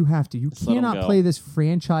 You cannot play this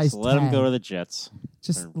franchise tag. Let him go to the Jets.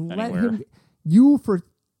 Just let him. You, for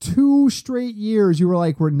 2 straight years, you were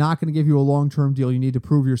like, we're not going to give you a long-term deal. You need to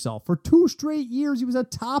prove yourself. For 2 straight years, he was a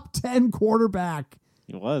top 10 quarterback.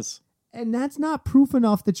 He was. And that's not proof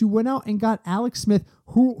enough that you went out and got Alex Smith,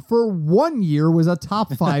 who for 1 year was a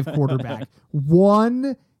top 5 quarterback.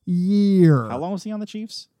 1 year. How long was he on the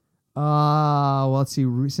Chiefs? Well, let's see.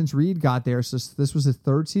 Since Reed got there, so this was his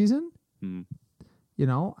 3rd season. You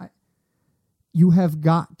know, you have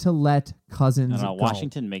got to let Cousins go.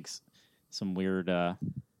 Washington makes some weird.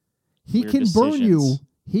 He can burn you.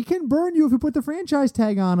 He can burn you if you put the franchise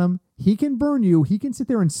tag on him. He can burn you. He can sit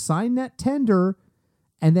there and sign that tender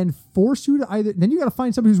and then force you to either. Then you got to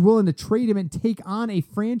find somebody who's willing to trade him and take on a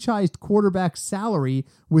franchised quarterback salary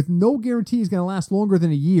with no guarantee he's going to last longer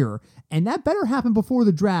than a year. And that better happen before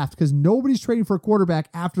the draft because nobody's trading for a quarterback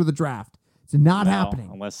after the draft. It's not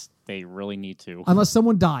happening. Unless they really need to. Unless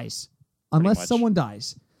someone dies.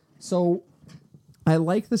 So I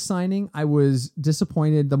like the signing. I was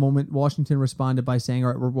disappointed the moment Washington responded by saying,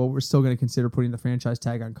 all right, we're still going to consider putting the franchise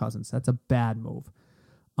tag on Cousins. That's a bad move.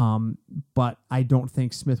 But I don't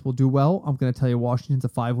think Smith will do well. I'm going to tell you Washington's a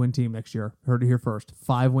 5-win team next year. Heard it here first.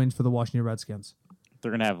 5 wins for the Washington Redskins.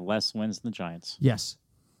 They're going to have less wins than the Giants. Yes.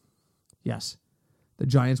 The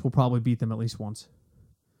Giants will probably beat them at least once.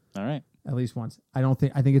 All right. At least once. I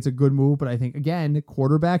think it's a good move, but I think, again,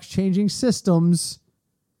 quarterbacks changing systems,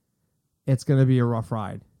 it's going to be a rough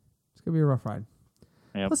ride.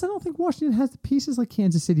 Yep. Plus, I don't think Washington has the pieces like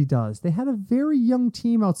Kansas City does. They had a very young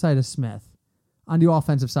team outside of Smith on the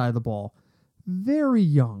offensive side of the ball. Very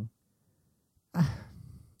young.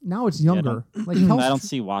 Now it's younger. I don't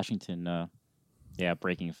see Washington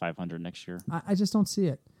breaking 500 next year. I just don't see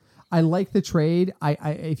it. I like the trade. I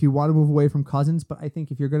if you want to move away from Cousins, but I think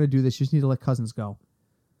if you're going to do this, you just need to let Cousins go.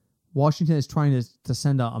 Washington is trying to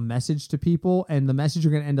send a message to people, and the message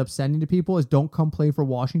you're going to end up sending to people is don't come play for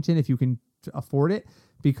Washington if you can afford it,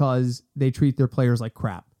 because they treat their players like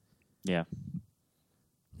crap. Yeah.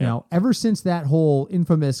 Now, ever since that whole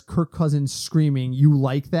infamous Kirk Cousins screaming, "You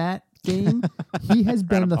like that?" game, he has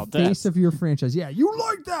been the face of your franchise. Yeah, you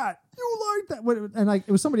like that. And like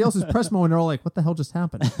it was somebody else's press moment. And they're all like, "What the hell just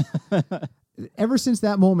happened?" Ever since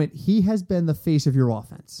that moment, he has been the face of your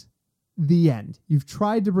offense. The end. You've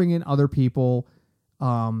tried to bring in other people.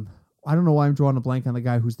 I don't know why I'm drawing a blank on the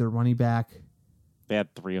guy who's their running back. They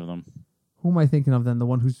had 3 of them. Who am I thinking of then? The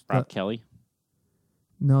one who's Rob Kelly?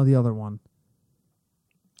 No, the other one.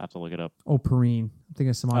 I have to look it up. Oh, Perrine. I'm thinking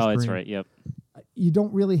of Samaj That's Perrine. right. Yep. You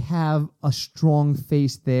don't really have a strong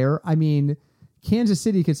face there. I mean, Kansas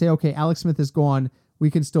City could say, okay, Alex Smith is gone. We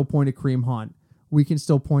can still point at Kareem Hunt. We can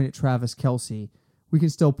still point at Travis Kelce. We can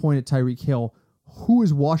still point at Tyreek Hill. Who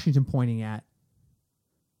is Washington pointing at?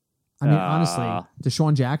 I mean, honestly,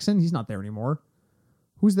 Deshaun Jackson, he's not there anymore.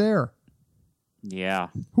 Who's there? Yeah.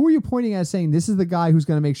 Who are you pointing at saying this is the guy who's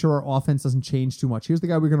going to make sure our offense doesn't change too much? Here's the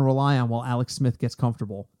guy we're going to rely on while Alex Smith gets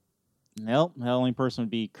comfortable. Nope. The only person would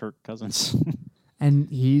be Kirk Cousins. And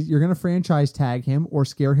you're going to franchise tag him or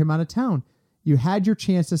scare him out of town. You had your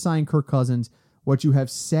chance to sign Kirk Cousins. What you have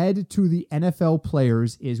said to the NFL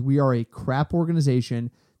players is we are a crap organization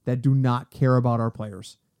that do not care about our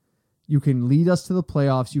players. You can lead us to the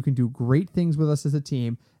playoffs. You can do great things with us as a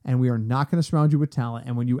team, and we are not going to surround you with talent.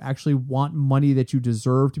 And when you actually want money that you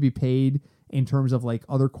deserve to be paid in terms of like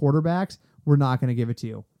other quarterbacks, we're not going to give it to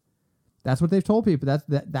you. That's what they've told people.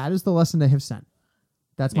 That is the lesson they have sent.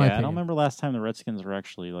 That's my opinion. I don't remember last time the Redskins were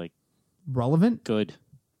actually like relevant, good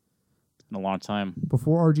in a long time.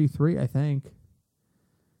 Before RG3, I think.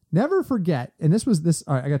 Never forget, and this was this.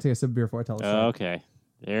 All right, I got to take a sip of beer before I tell this story. Okay,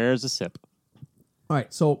 there's a sip. All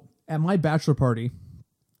right, so at my bachelor party,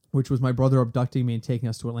 which was my brother abducting me and taking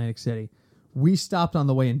us to Atlantic City, we stopped on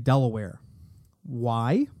the way in Delaware.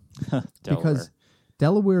 Why? Because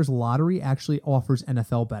Delaware's lottery actually offers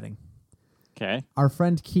NFL betting. Okay. Our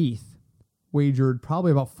friend Keith wagered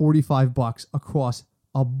probably about $45 across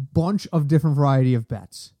a bunch of different variety of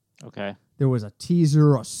bets. Okay. There was a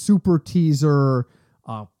teaser, a super teaser,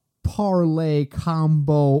 a parlay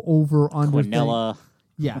combo over under. Quinella.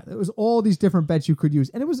 Yeah, it was all these different bets you could use.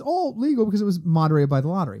 And it was all legal because it was moderated by the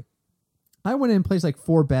lottery. I went in and placed like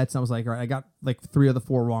 4 bets. And I was like, all right, I got like 3 of the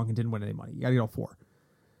 4 wrong and didn't win any money. You got to get all 4.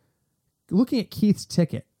 Looking at Keith's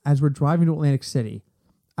ticket as we're driving to Atlantic City,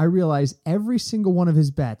 I realized every single one of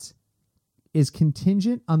his bets is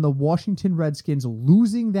contingent on the Washington Redskins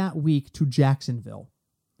losing that week to Jacksonville.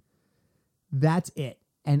 That's it.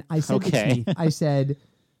 And I said to Keith, I said,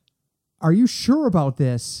 are you sure about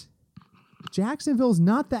this? Jacksonville's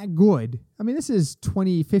not that good. I mean, this is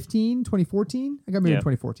 2015, 2014. I got married in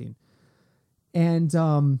 2014. And,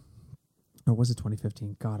 or was it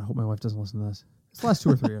 2015? God, I hope my wife doesn't listen to this. It's the last 2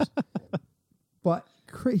 or 3 years. But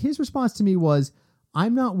his response to me was,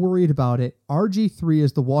 I'm not worried about it. RG3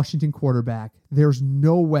 is the Washington quarterback. There's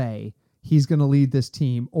no way he's going to lead this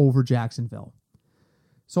team over Jacksonville.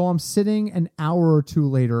 So I'm sitting an hour or 2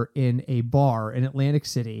 later in a bar in Atlantic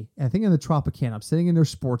City, I think in the Tropicana. I'm sitting in their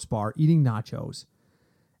sports bar eating nachos.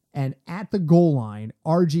 And at the goal line,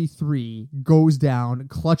 RG3 goes down,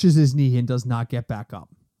 clutches his knee, and does not get back up.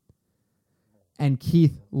 And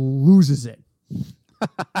Keith loses it.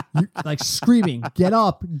 Like screaming, get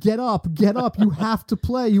up, get up, get up. You have to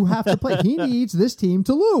play. You have to play. He needs this team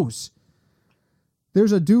to lose.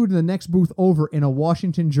 There's a dude in the next booth over in a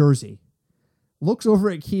Washington jersey. Looks over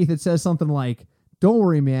at Keith and says something like, don't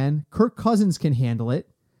worry, man. Kirk Cousins can handle it.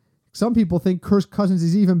 Some people think Kirk Cousins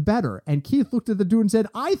is even better. And Keith looked at the dude and said,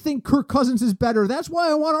 I think Kirk Cousins is better. That's why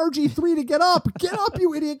I want RG3 to get up. Get up,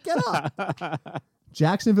 you idiot. Get up.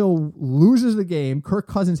 Jacksonville loses the game. Kirk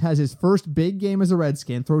Cousins has his first big game as a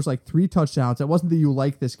Redskin, throws like 3 touchdowns. That wasn't the you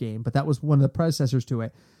like this game, but that was one of the predecessors to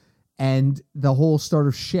it. And the whole sort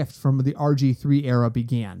of shift from the RG3 era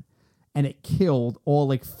began. And it killed all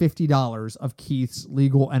like $50 of Keith's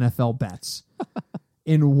legal NFL bets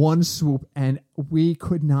in one swoop. And we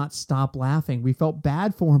could not stop laughing. We felt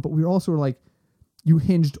bad for him, but we were also like, You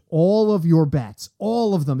hinged all of your bets.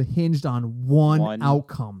 All of them hinged on one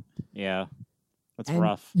outcome. Yeah. That's and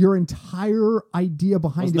rough. Your entire idea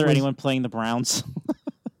behind was anyone playing the Browns?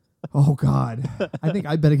 Oh, God. I think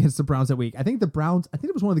I bet against the Browns that week. I think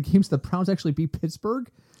it was one of the games the Browns actually beat Pittsburgh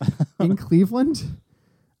in Cleveland.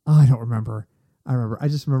 Oh, I don't remember. I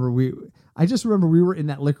just remember we were in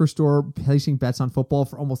that liquor store placing bets on football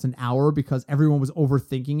for almost an hour because everyone was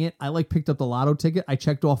overthinking it. I picked up the lotto ticket. I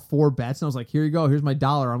checked off 4 bets and I was like, here you go. Here's my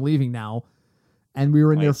 $1. I'm leaving now. And we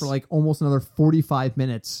were in there for almost another 45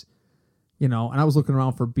 minutes. And I was looking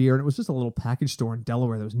around for beer, and it was just a little package store in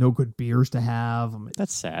Delaware. There was no good beers to have.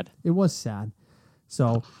 That's sad. It was sad.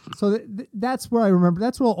 So that's where I remember.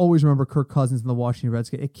 That's where I'll always remember Kirk Cousins and the Washington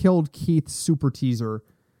Redskins. It killed Keith's super teaser.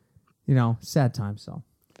 Sad time. So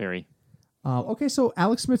very. Okay, so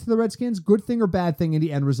Alex Smith to the Redskins, good thing or bad thing in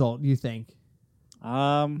the end result? Do you think?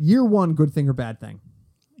 Year 1, good thing or bad thing?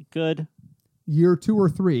 Good. Year 2 or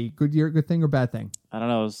 3, good thing or bad thing? I don't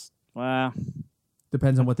know.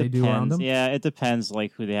 Depends on what they do around them? Yeah, it depends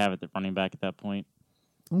who they have at the running back at that point.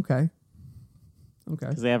 Okay.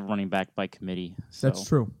 Because they have a running back by committee. So.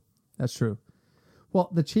 That's true. Well,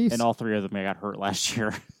 the Chiefs... And all 3 of them got hurt last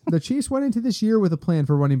year. The Chiefs went into this year with a plan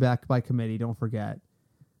for running back by committee, don't forget,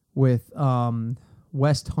 with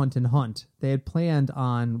West, Hunt, and Hunt. They had planned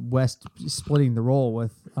on West splitting the role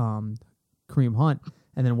with Kareem Hunt,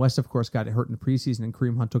 and then West, of course, got hurt in the preseason, and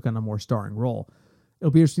Kareem Hunt took on a more starring role. It'll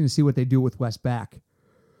be interesting to see what they do with West back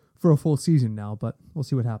for a full season now, but we'll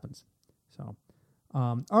see what happens. So,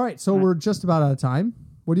 all right. So we're just about out of time.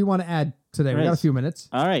 What do you want to add today? We got a few minutes.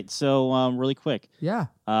 All right. So really quick. Yeah.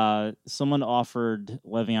 Someone offered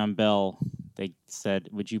Le'Veon Bell. They said,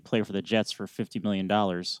 would you play for the Jets for $50 million?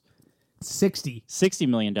 $60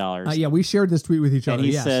 million. Yeah, we shared this tweet with each other. And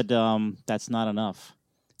he said, that's not enough.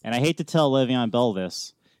 And I hate to tell Le'Veon Bell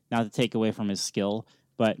this, not to take away from his skill,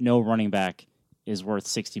 but no running back is worth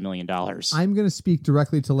 $60 million. I'm going to speak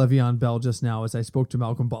directly to Le'Veon Bell just now as I spoke to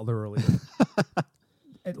Malcom Butler earlier.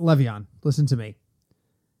 Le'Veon, listen to me.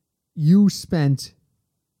 You spent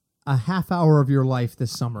a half hour of your life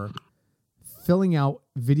this summer filling out,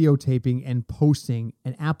 videotaping, and posting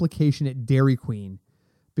an application at Dairy Queen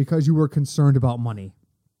because you were concerned about money.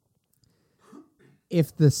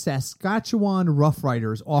 If the Saskatchewan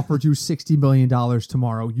Roughriders offered you $60 million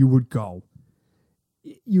tomorrow, you would go.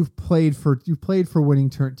 You've played for winning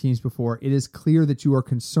teams before. It is clear that you are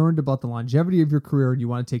concerned about the longevity of your career and you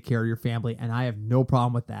want to take care of your family, and I have no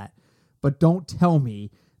problem with that. But don't tell me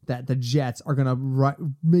that the Jets are going to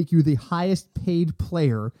make you the highest paid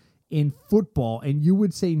player in football, and you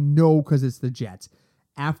would say no because it's the Jets.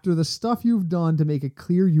 After the stuff you've done to make it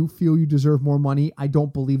clear you feel you deserve more money, I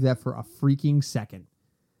don't believe that for a freaking second.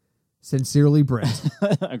 Sincerely, Britt.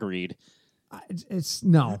 Agreed. It's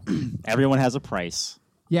no. Everyone has a price.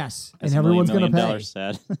 Yes, and everyone's going to pay.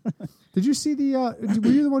 Said. Did you see the?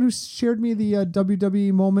 Were you the one who shared me the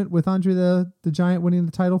WWE moment with Andre the Giant winning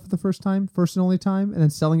the title for the first and only time, and then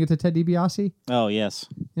selling it to Ted DiBiase? Oh yes.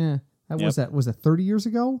 Yeah, was that 30 years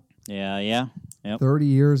ago? Yeah. Yep. 30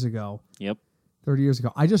 years ago. Yep. 30 years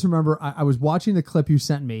ago. I just remember I was watching the clip you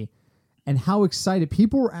sent me, and how excited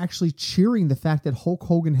people were actually cheering the fact that Hulk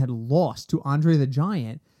Hogan had lost to Andre the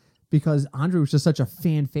Giant. Because Andre was just such a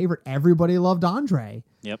fan favorite. Everybody loved Andre.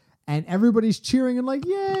 Yep. And everybody's cheering and like,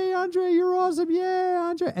 yay, Andre, you're awesome. Yay,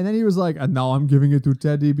 Andre. And then he was like, no, I'm giving it to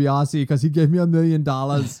Ted DiBiase because he gave me $1 million.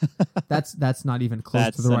 That's not even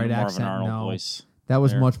close to the right accent. No. Voice. That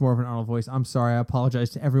was much more of an Arnold voice. I'm sorry. I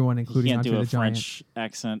apologize to everyone, including Andre the Giant. You can't do a French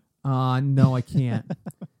accent. No, I can't.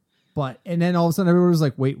 And then all of a sudden everyone was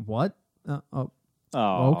like, wait, what?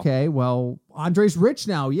 Oh, okay. Well, Andre's rich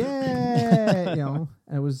now. Yay!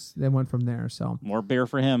 They went from there. So more beer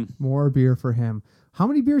for him. How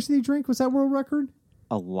many beers did he drink? Was that world record?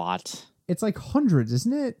 A lot. It's like hundreds,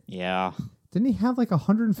 isn't it? Yeah. Didn't he have like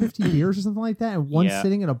 150 beers or something like that in one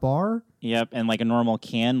sitting at a bar? Yep. And like a normal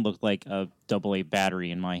can looked like a AA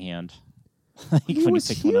battery in my hand. He was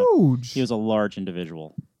huge. He was a large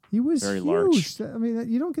individual. He was very huge. Large. I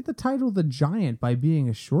mean, you don't get the title the Giant by being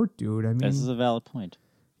a short dude. I mean, this is a valid point.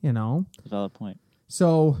 A valid point.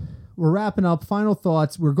 So we're wrapping up. Final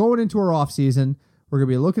thoughts. We're going into our off season. We're going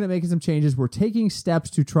to be looking at making some changes. We're taking steps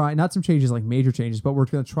to try, not some changes like major changes, but we're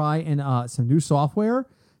going to try and some new software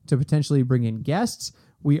to potentially bring in guests.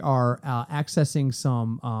 We are accessing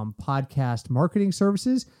some podcast marketing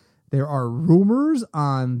services. There are rumors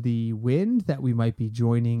on the wind that we might be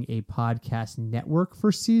joining a podcast network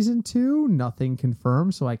for season 2. Nothing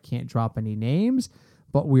confirmed, so I can't drop any names,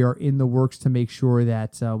 but we are in the works to make sure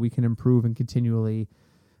that we can improve and continually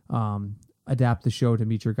adapt the show to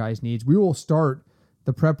meet your guys' needs. We will start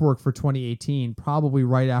the prep work for 2018 probably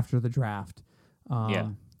right after the draft. Yeah.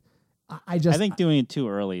 I think doing it too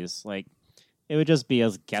early is like, it would just be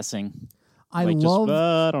us guessing. I like love.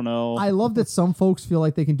 I don't know. I love that some folks feel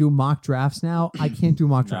like they can do mock drafts now. I can't do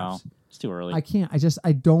mock drafts. No, it's too early. I can't.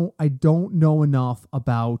 I don't know enough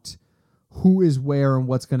about who is where and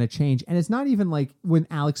what's going to change. And it's not even like when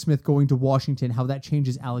Alex Smith going to Washington, how that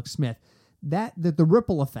changes Alex Smith. That the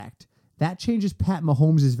ripple effect, that changes Pat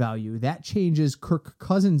Mahomes' value. That changes Kirk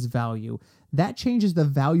Cousins' value. That changes the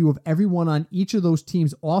value of everyone on each of those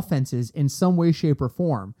teams' offenses in some way, shape, or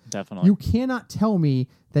form. Definitely. You cannot tell me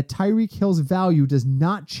that Tyreek Hill's value does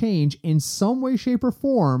not change in some way, shape, or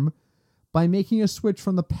form by making a switch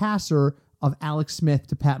from the passer of Alex Smith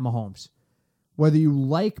to Pat Mahomes. Whether you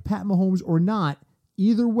like Pat Mahomes or not,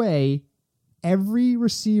 either way, every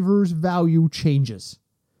receiver's value changes.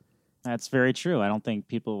 That's very true. I don't think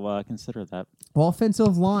people consider that.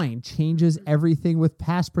 Offensive line changes everything with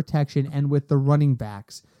pass protection and with the running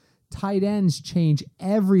backs. Tight ends change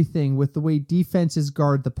everything with the way defenses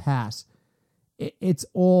guard the pass. It's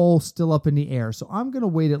all still up in the air. So I'm going to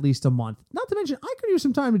wait at least a month. Not to mention, I could use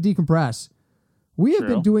some time to decompress. We have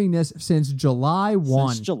been doing this since July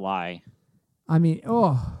 1. Since July. I mean,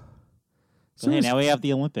 So hey, now we have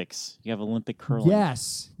the Olympics. You have Olympic curling.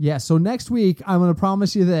 Yes. So next week, I'm going to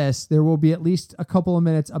promise you this. There will be at least a couple of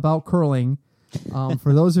minutes about curling.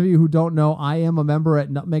 For those of you who don't know, I am a member at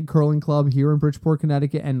Nutmeg Curling Club here in Bridgeport,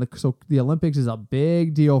 Connecticut, and so the Olympics is a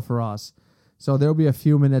big deal for us. So there'll be a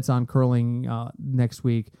few minutes on curling next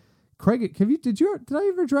week. Craig, did I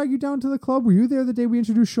ever drag you down to the club? Were you there the day we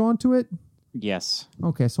introduced Sean to it? Yes.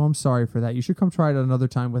 Okay, so I'm sorry for that. You should come try it another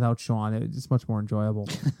time without Sean. It's much more enjoyable.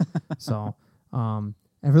 So, and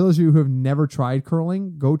for those of you who have never tried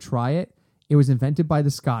curling, go try it. It was invented by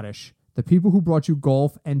the Scottish. The people who brought you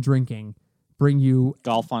golf and drinking bring you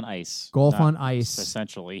golf on ice. Golf on ice,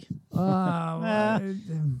 essentially. No,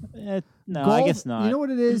 golf, I guess not. You know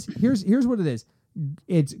what it is? Here's what it is.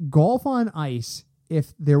 It's golf on ice.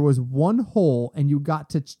 If there was one hole and you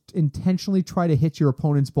got to intentionally try to hit your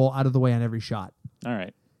opponent's ball out of the way on every shot. All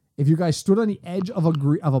right. If you guys stood on the edge of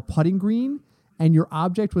a putting green and your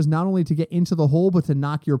object was not only to get into the hole but to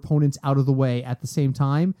knock your opponents out of the way at the same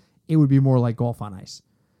time, it would be more like golf on ice.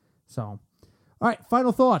 So, all right,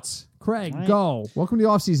 final thoughts. Craig, go. Welcome to the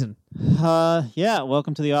off season. Yeah,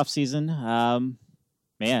 welcome to the off season. Man,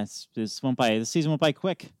 this went by. The season went by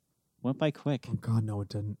quick. Oh God, no, it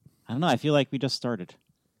didn't. I don't know. I feel like we just started.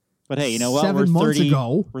 But hey, you know what? 7 months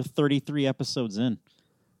ago. We're 33 episodes in.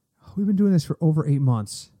 We've been doing this for over 8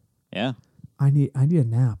 months. Yeah. I need a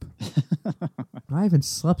nap. I haven't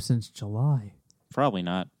slept since July. Probably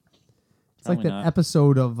not. It's like that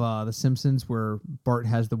episode of The Simpsons where Bart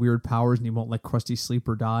has the weird powers and he won't let Krusty sleep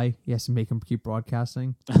or die. He has to make him keep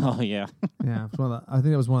broadcasting. Oh, yeah. Yeah. I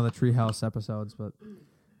think it was one of the Treehouse episodes, but...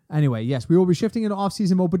 Anyway, yes, we will be shifting into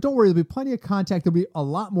off-season mode, but don't worry, there'll be plenty of content. There'll be a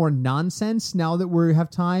lot more nonsense now that we have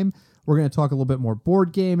time. We're going to talk a little bit more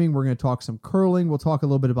board gaming. We're going to talk some curling. We'll talk a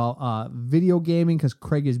little bit about video gaming because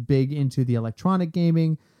Craig is big into the electronic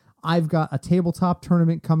gaming. I've got a tabletop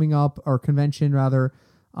tournament coming up, or convention rather.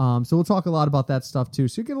 So we'll talk a lot about that stuff too.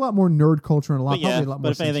 So you get a lot more nerd culture and probably a lot more.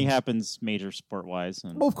 But if anything happens major sport wise,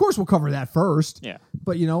 well, of course we'll cover that first. Yeah.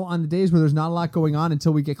 But on the days where there's not a lot going on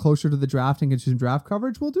until we get closer to the draft and get some draft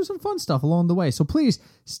coverage, we'll do some fun stuff along the way. So please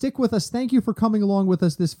stick with us. Thank you for coming along with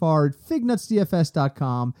us this far at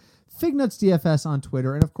FigNutsDFS.com, FigNutsDFS on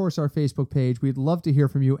Twitter, and of course our Facebook page. We'd love to hear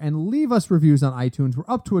from you and leave us reviews on iTunes. We're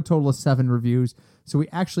up to a total of 7 reviews, so we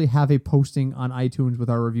actually have a posting on iTunes with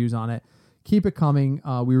our reviews on it. Keep it coming.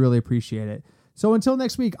 We really appreciate it. So until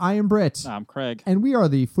next week, I am Britt. I'm Craig. And we are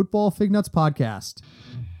the Football Fig Nuts Podcast.